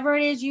need, whatever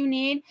it is you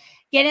need.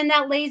 Get in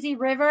that lazy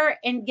river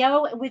and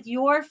go with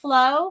your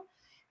flow.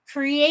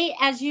 Create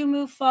as you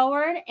move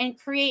forward and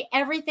create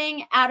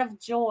everything out of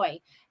joy,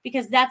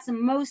 because that's the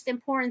most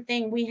important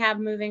thing we have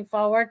moving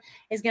forward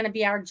is going to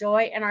be our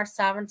joy and our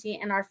sovereignty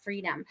and our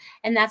freedom.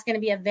 And that's going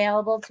to be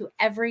available to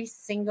every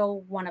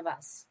single one of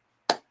us.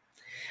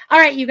 All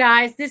right, you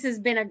guys, this has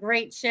been a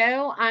great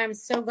show. I'm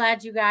so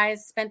glad you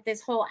guys spent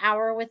this whole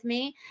hour with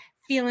me,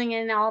 feeling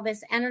in all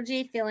this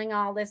energy, feeling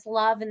all this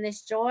love and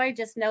this joy.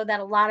 Just know that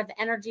a lot of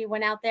energy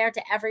went out there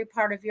to every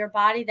part of your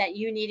body that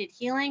you needed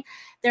healing.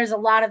 There's a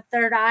lot of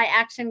third eye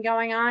action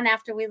going on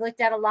after we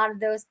looked at a lot of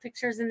those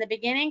pictures in the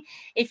beginning.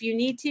 If you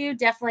need to,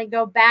 definitely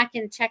go back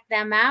and check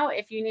them out.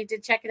 If you need to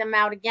check them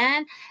out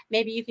again,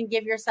 maybe you can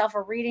give yourself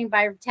a reading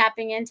by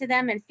tapping into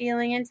them and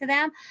feeling into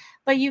them.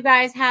 But you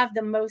guys have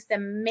the most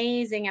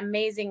amazing,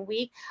 amazing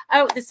week.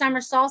 Oh, the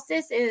summer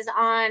solstice is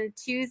on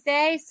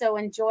Tuesday, so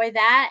enjoy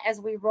that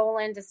as we roll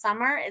into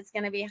summer. It's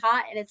going to be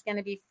hot and it's going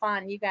to be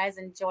fun. You guys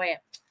enjoy it.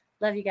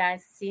 Love you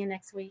guys. See you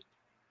next week.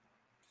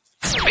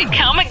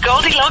 Become a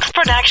Goldilocks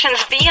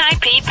Productions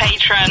VIP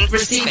patron.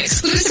 Receive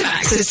exclusive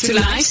access to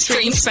live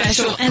stream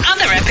special and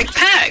other epic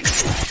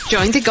perks.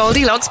 Join the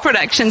Goldilocks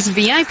Productions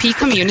VIP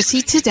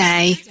community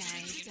today.